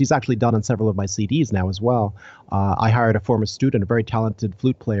texture, as he's actually done on several of my CDs now as well. I hired a former student, a very talented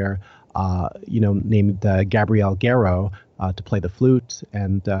flute player, named Gabrielle Guerrero, to play the flute,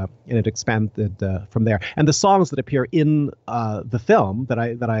 and it expanded from there. And the songs that appear in the film that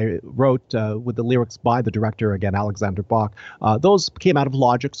I wrote with the lyrics by the director, again Alexander Bach, those came out of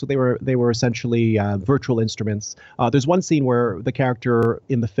Logic, so they were essentially virtual instruments. There's one scene where the character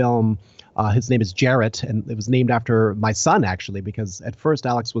in the film, his name is Jarrett, and it was named after my son, actually, because at first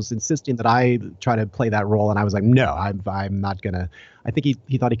Alex was insisting that I try to play that role, and I was like, no, I'm not gonna. I think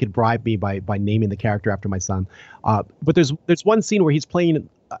he thought he could bribe me by naming the character after my son. But there's one scene where he's playing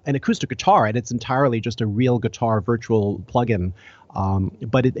an acoustic guitar, and it's entirely just a real guitar virtual plugin.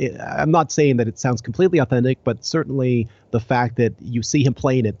 But I'm not saying that it sounds completely authentic, but certainly the fact that you see him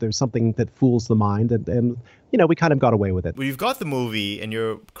playing it, there's something that fools the mind, and we kind of got away with it. Well, you've got the movie and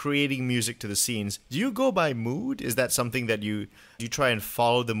you're creating music to the scenes. Do you go by mood? Is that something that you try and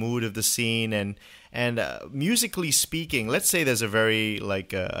follow the mood of the scene? And musically speaking, let's say there's a very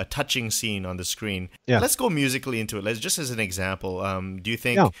a touching scene on the screen. Yeah. Let's go musically into it. Just as an example, do you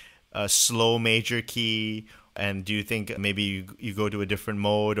think a slow major key? And do you think maybe you go to a different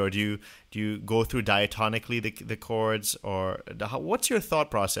mode, or do you go through diatonically the chords, or what's your thought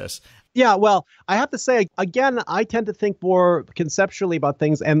process? Yeah, well, I have to say, again, I tend to think more conceptually about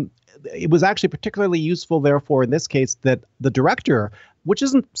things, and it was actually particularly useful, therefore, in this case, that the director, which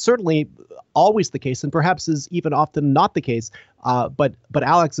isn't certainly always the case, and perhaps is even often not the case, but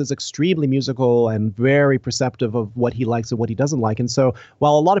Alex is extremely musical and very perceptive of what he likes and what he doesn't like. And so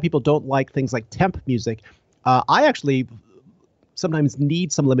while a lot of people don't like things like temp music, I actually sometimes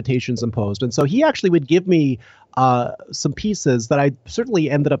need some limitations imposed. And so he actually would give me some pieces that I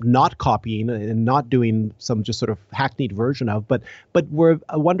certainly ended up not copying and not doing some just sort of hackneyed version of, but were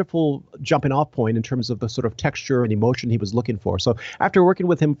a wonderful jumping off point in terms of the sort of texture and emotion he was looking for. So after working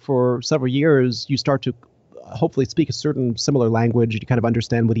with him for several years, you start to hopefully speak a certain similar language. You kind of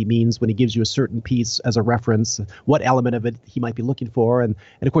understand what he means when he gives you a certain piece as a reference, what element of it he might be looking for. And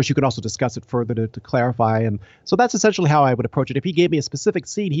of course, you can also discuss it further to clarify. And so that's essentially how I would approach it. If he gave me a specific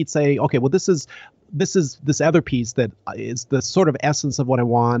scene, he'd say, okay, well, this is this other piece that is the sort of essence of what I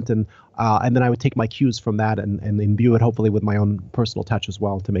want. And then I would take my cues from that and imbue it hopefully with my own personal touch as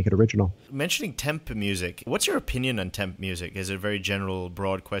well to make it original. Mentioning temp music, what's your opinion on temp music? Is it a very general,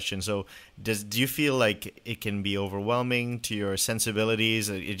 broad question? So do you feel like it can be overwhelming to your sensibilities?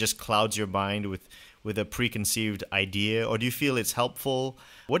 It just clouds your mind with a preconceived idea? Or do you feel it's helpful?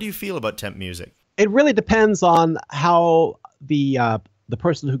 What do you feel about temp music? It really depends on how the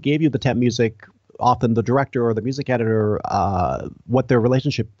person who gave you the temp music, often the director or the music editor, what their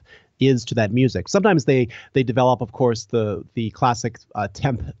relationship is to that music. Sometimes they develop, of course, the classic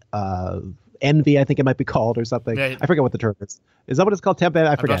temp envy, I think it might be called, or something. Yeah. I forget what the term is. Is that what it's called? Temp?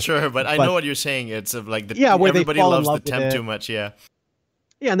 I forget. I'm not sure, but I know what you're saying. It's like where everybody loves the temp too much. Yeah.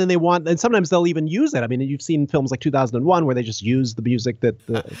 Yeah, and then and sometimes they'll even use it. I mean, you've seen films like 2001 where they just use the music that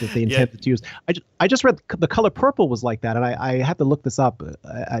they intended to use. I just read The Color Purple was like that, and I had to look this up.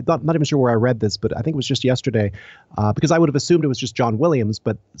 I'm not even sure where I read this, but I think it was just yesterday, because I would have assumed it was just John Williams,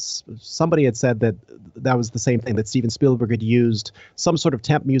 but somebody had said that was the same thing, that Steven Spielberg had used some sort of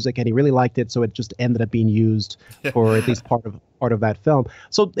temp music, and he really liked it, so it just ended up being used for at least part of that film.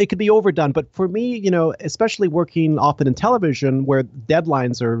 So it could be overdone, but for me, especially working often in television where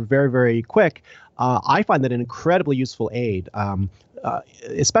deadlines are very, very quick, I find that an incredibly useful aid,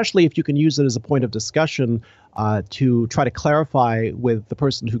 especially if you can use it as a point of discussion to try to clarify with the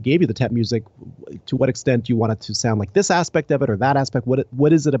person who gave you the temp music to what extent you want it to sound like this aspect of it or that aspect.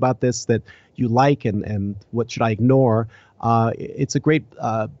 What is it about this that you like, and what should I ignore? It's a great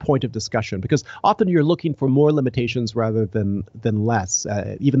point of discussion, because often you're looking for more limitations rather than less,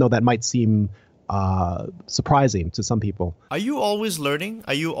 even though that might seem surprising to some people. Are you always learning?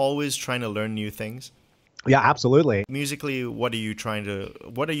 Are you always trying to learn new things? Yeah, absolutely. Musically, what are you trying to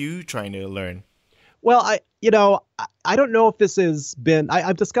learn? Well, I don't know if this has been,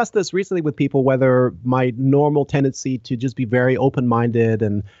 I've discussed this recently with people, whether my normal tendency to just be very open-minded,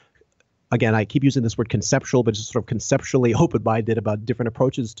 and again, I keep using this word conceptual, but just sort of conceptually open-minded about different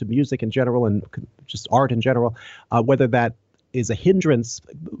approaches to music in general and just art in general, whether that is a hindrance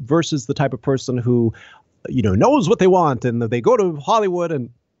versus the type of person who, knows what they want, and they go to Hollywood and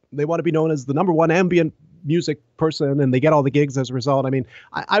they want to be known as the number one ambient music person, and they get all the gigs as a result. I mean,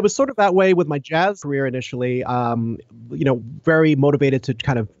 I was sort of that way with my jazz career initially, very motivated to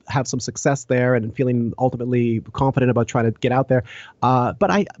kind of have some success there and feeling ultimately confident about trying to get out there.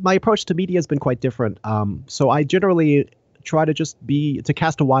 But my approach to media has been quite different. So I generally try to just to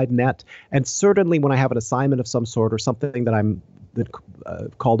cast a wide net. And certainly when I have an assignment of some sort or something that I'm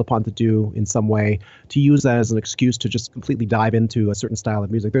called upon to do in some way, to use that as an excuse to just completely dive into a certain style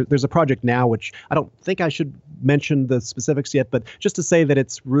of music. There's a project now, which I don't think I should mention the specifics yet, but just to say that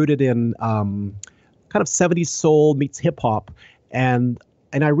it's rooted in kind of 70s soul meets hip hop. And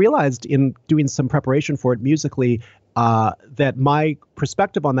I realized in doing some preparation for it musically, that my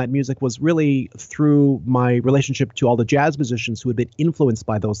perspective on that music was really through my relationship to all the jazz musicians who had been influenced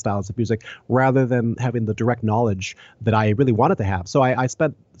by those styles of music, rather than having the direct knowledge that I really wanted to have. So I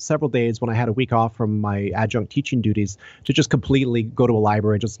spent several days when I had a week off from my adjunct teaching duties to just completely go to a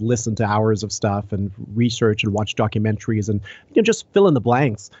library, just listen to hours of stuff and research and watch documentaries and just fill in the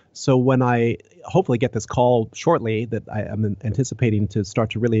blanks. So when I hopefully get this call shortly that I'm anticipating to start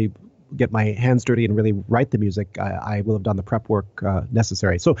to really get my hands dirty and really write the music, I will have done the prep work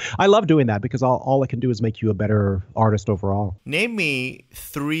necessary. So I love doing that because all it can do is make you a better artist overall. Name me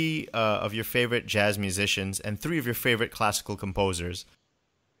three of your favorite jazz musicians and three of your favorite classical composers.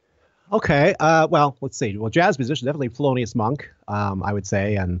 Okay, well, let's see. Well, jazz musician, definitely Thelonious Monk, I would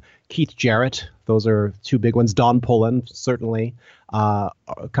say, and Keith Jarrett. Those are two big ones. Don Pullen, certainly,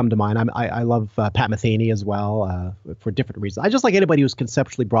 come to mind. I love Pat Metheny as well, for different reasons. I just like anybody who's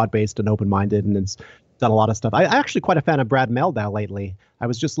conceptually broad-based and open-minded and has done a lot of stuff. I'm actually quite a fan of Brad Mehldau lately. I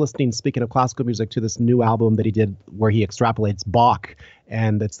was just listening, speaking of classical music, to this new album that he did where he extrapolates Bach,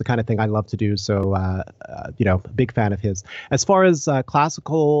 and it's the kind of thing I love to do. So, big fan of his. As far as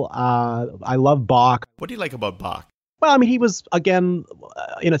classical, I love Bach. What do you like about Bach? Well, I mean, he was, again,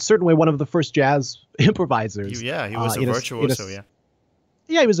 in a certain way, one of the first jazz improvisers. He was a virtuoso, yeah.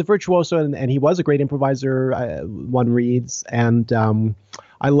 Yeah, he was a virtuoso, and he was a great improviser, one reads. And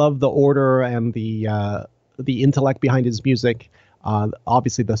I love the order and the intellect behind his music.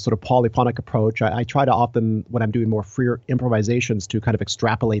 Obviously, the sort of polyphonic approach. I try to often, when I'm doing more free improvisations, to kind of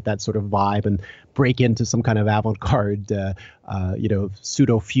extrapolate that sort of vibe and break into some kind of avant-garde,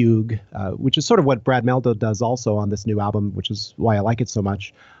 pseudo fugue, which is sort of what Brad Mehldau does also on this new album, which is why I like it so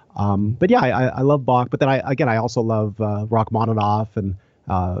much. But yeah, I love Bach. But then I also love Rachmaninoff and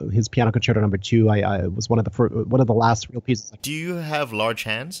his Piano Concerto No. 2. I was one of the last real pieces. Do you have large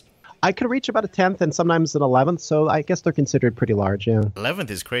hands? I can reach about a 10th and sometimes an 11th, so I guess they're considered pretty large. Yeah,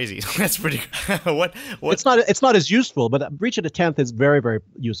 11th is crazy. That's pretty. What? It's not as useful, but reaching a 10th is very, very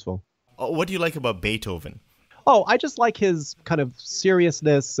useful. What do you like about Beethoven? Oh, I just like his kind of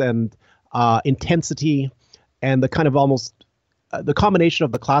seriousness and intensity, and the kind of almost the combination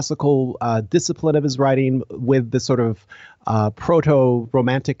of the classical discipline of his writing with the sort of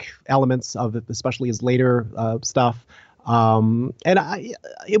proto-romantic elements of it, especially his later stuff.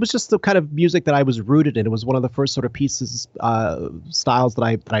 It was just the kind of music that I was rooted in. It was one of the first sort of pieces, styles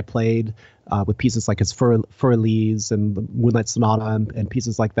that I played, with pieces like his Fur-Elise and the Moonlight Sonata and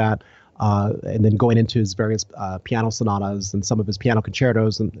pieces like that. And then going into his various piano sonatas and some of his piano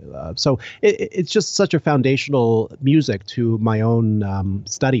concertos. And so it's just such a foundational music to my own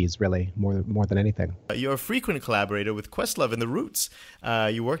studies, really, more than anything. You're a frequent collaborator with Questlove and The Roots.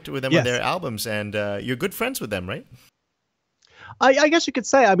 You worked with them Yes. on their albums, and you're good friends with them, right? I guess you could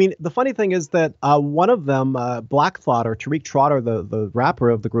say. I mean, the funny thing is that one of them, Black Thought, or Tariq Trotter, the rapper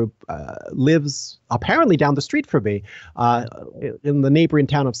of the group, lives apparently down the street from me in the neighboring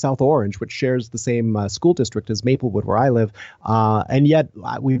town of South Orange, which shares the same school district as Maplewood, where I live. And yet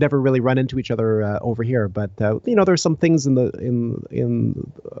we've never really run into each other over here. But there's some things in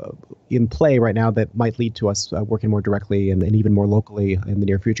play right now that might lead to us working more directly and even more locally in the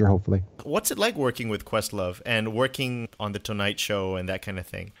near future, hopefully. What's it like working with Questlove and working on The Tonight Show and that kind of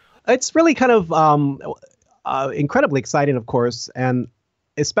thing? It's really kind of incredibly exciting, of course, and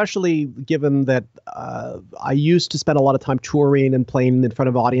especially given that I used to spend a lot of time touring and playing in front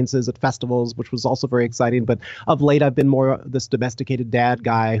of audiences at festivals, which was also very exciting. But of late, I've been more this domesticated dad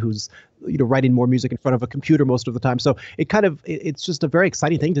guy who's writing more music in front of a computer most of the time. So it's just a very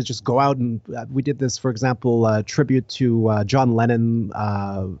exciting thing to just go out and we did this, for example, tribute to John Lennon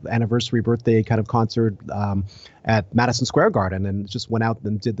anniversary birthday kind of concert at Madison Square Garden, and just went out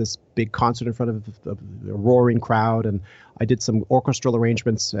and did this big concert in front of a roaring crowd. And I did some orchestral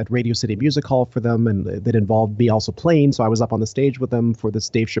arrangements at Radio City Music Hall for them, and that involved me also playing. So I was up on the stage with them for this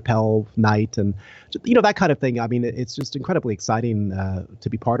Dave Chappelle night, and that kind of thing. I mean, it's just incredibly exciting to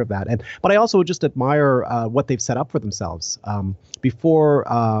be part of that. But I also just admire what they've set up for themselves. Before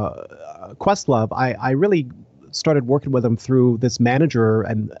Questlove, I really started working with them through this manager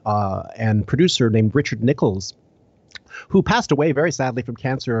and producer named Richard Nichols, who passed away very sadly from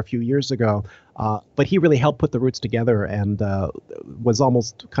cancer a few years ago. But he really helped put the Roots together and was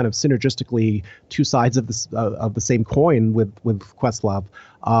almost kind of synergistically two sides of the same coin with Questlove.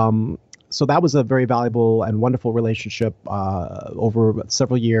 So that was a very valuable and wonderful relationship over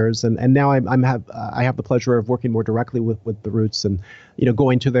several years, and now I have the pleasure of working more directly with the Roots, and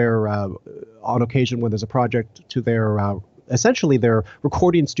going to their on occasion when there's a project, to their essentially their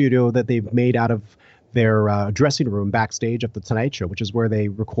recording studio that they've made out of their dressing room backstage of the Tonight Show, which is where they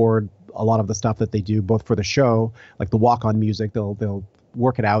record a lot of the stuff that they do, both for the show, like the walk-on music. They'll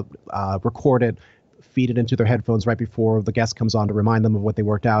work it out, record it, feed it into their headphones right before the guest comes on to remind them of what they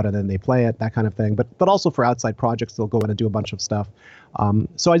worked out, and then they play it, that kind of thing. But also for outside projects, they'll go in and do a bunch of stuff.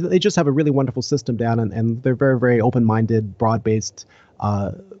 They just have a really wonderful system down, and they're very, very open-minded, broad-based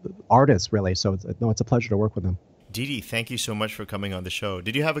artists, really. So it's a pleasure to work with them. Didi, thank you so much for coming on the show.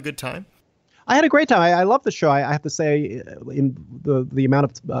 Did you have a good time? I had a great time. I love the show. I have to say, in the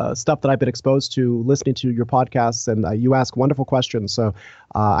amount of stuff that I've been exposed to listening to your podcasts, and you ask wonderful questions. So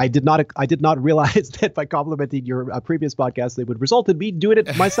I did not realize that by complimenting your previous podcast, it would result in me doing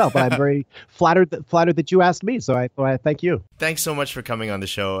it myself. But I'm very flattered that you asked me. So I thank you. Thanks so much for coming on the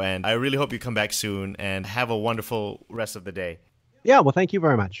show, and I really hope you come back soon and have a wonderful rest of the day. Yeah, well, thank you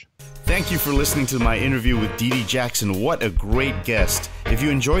very much. Thank you for listening to my interview with Didi Jackson. What a great guest. If you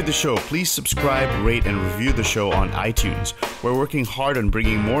enjoyed the show, please subscribe, rate, and review the show on iTunes. We're working hard on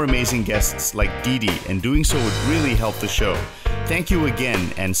bringing more amazing guests like Didi, and doing so would really help the show. Thank you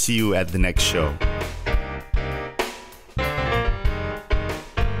again, and see you at the next show.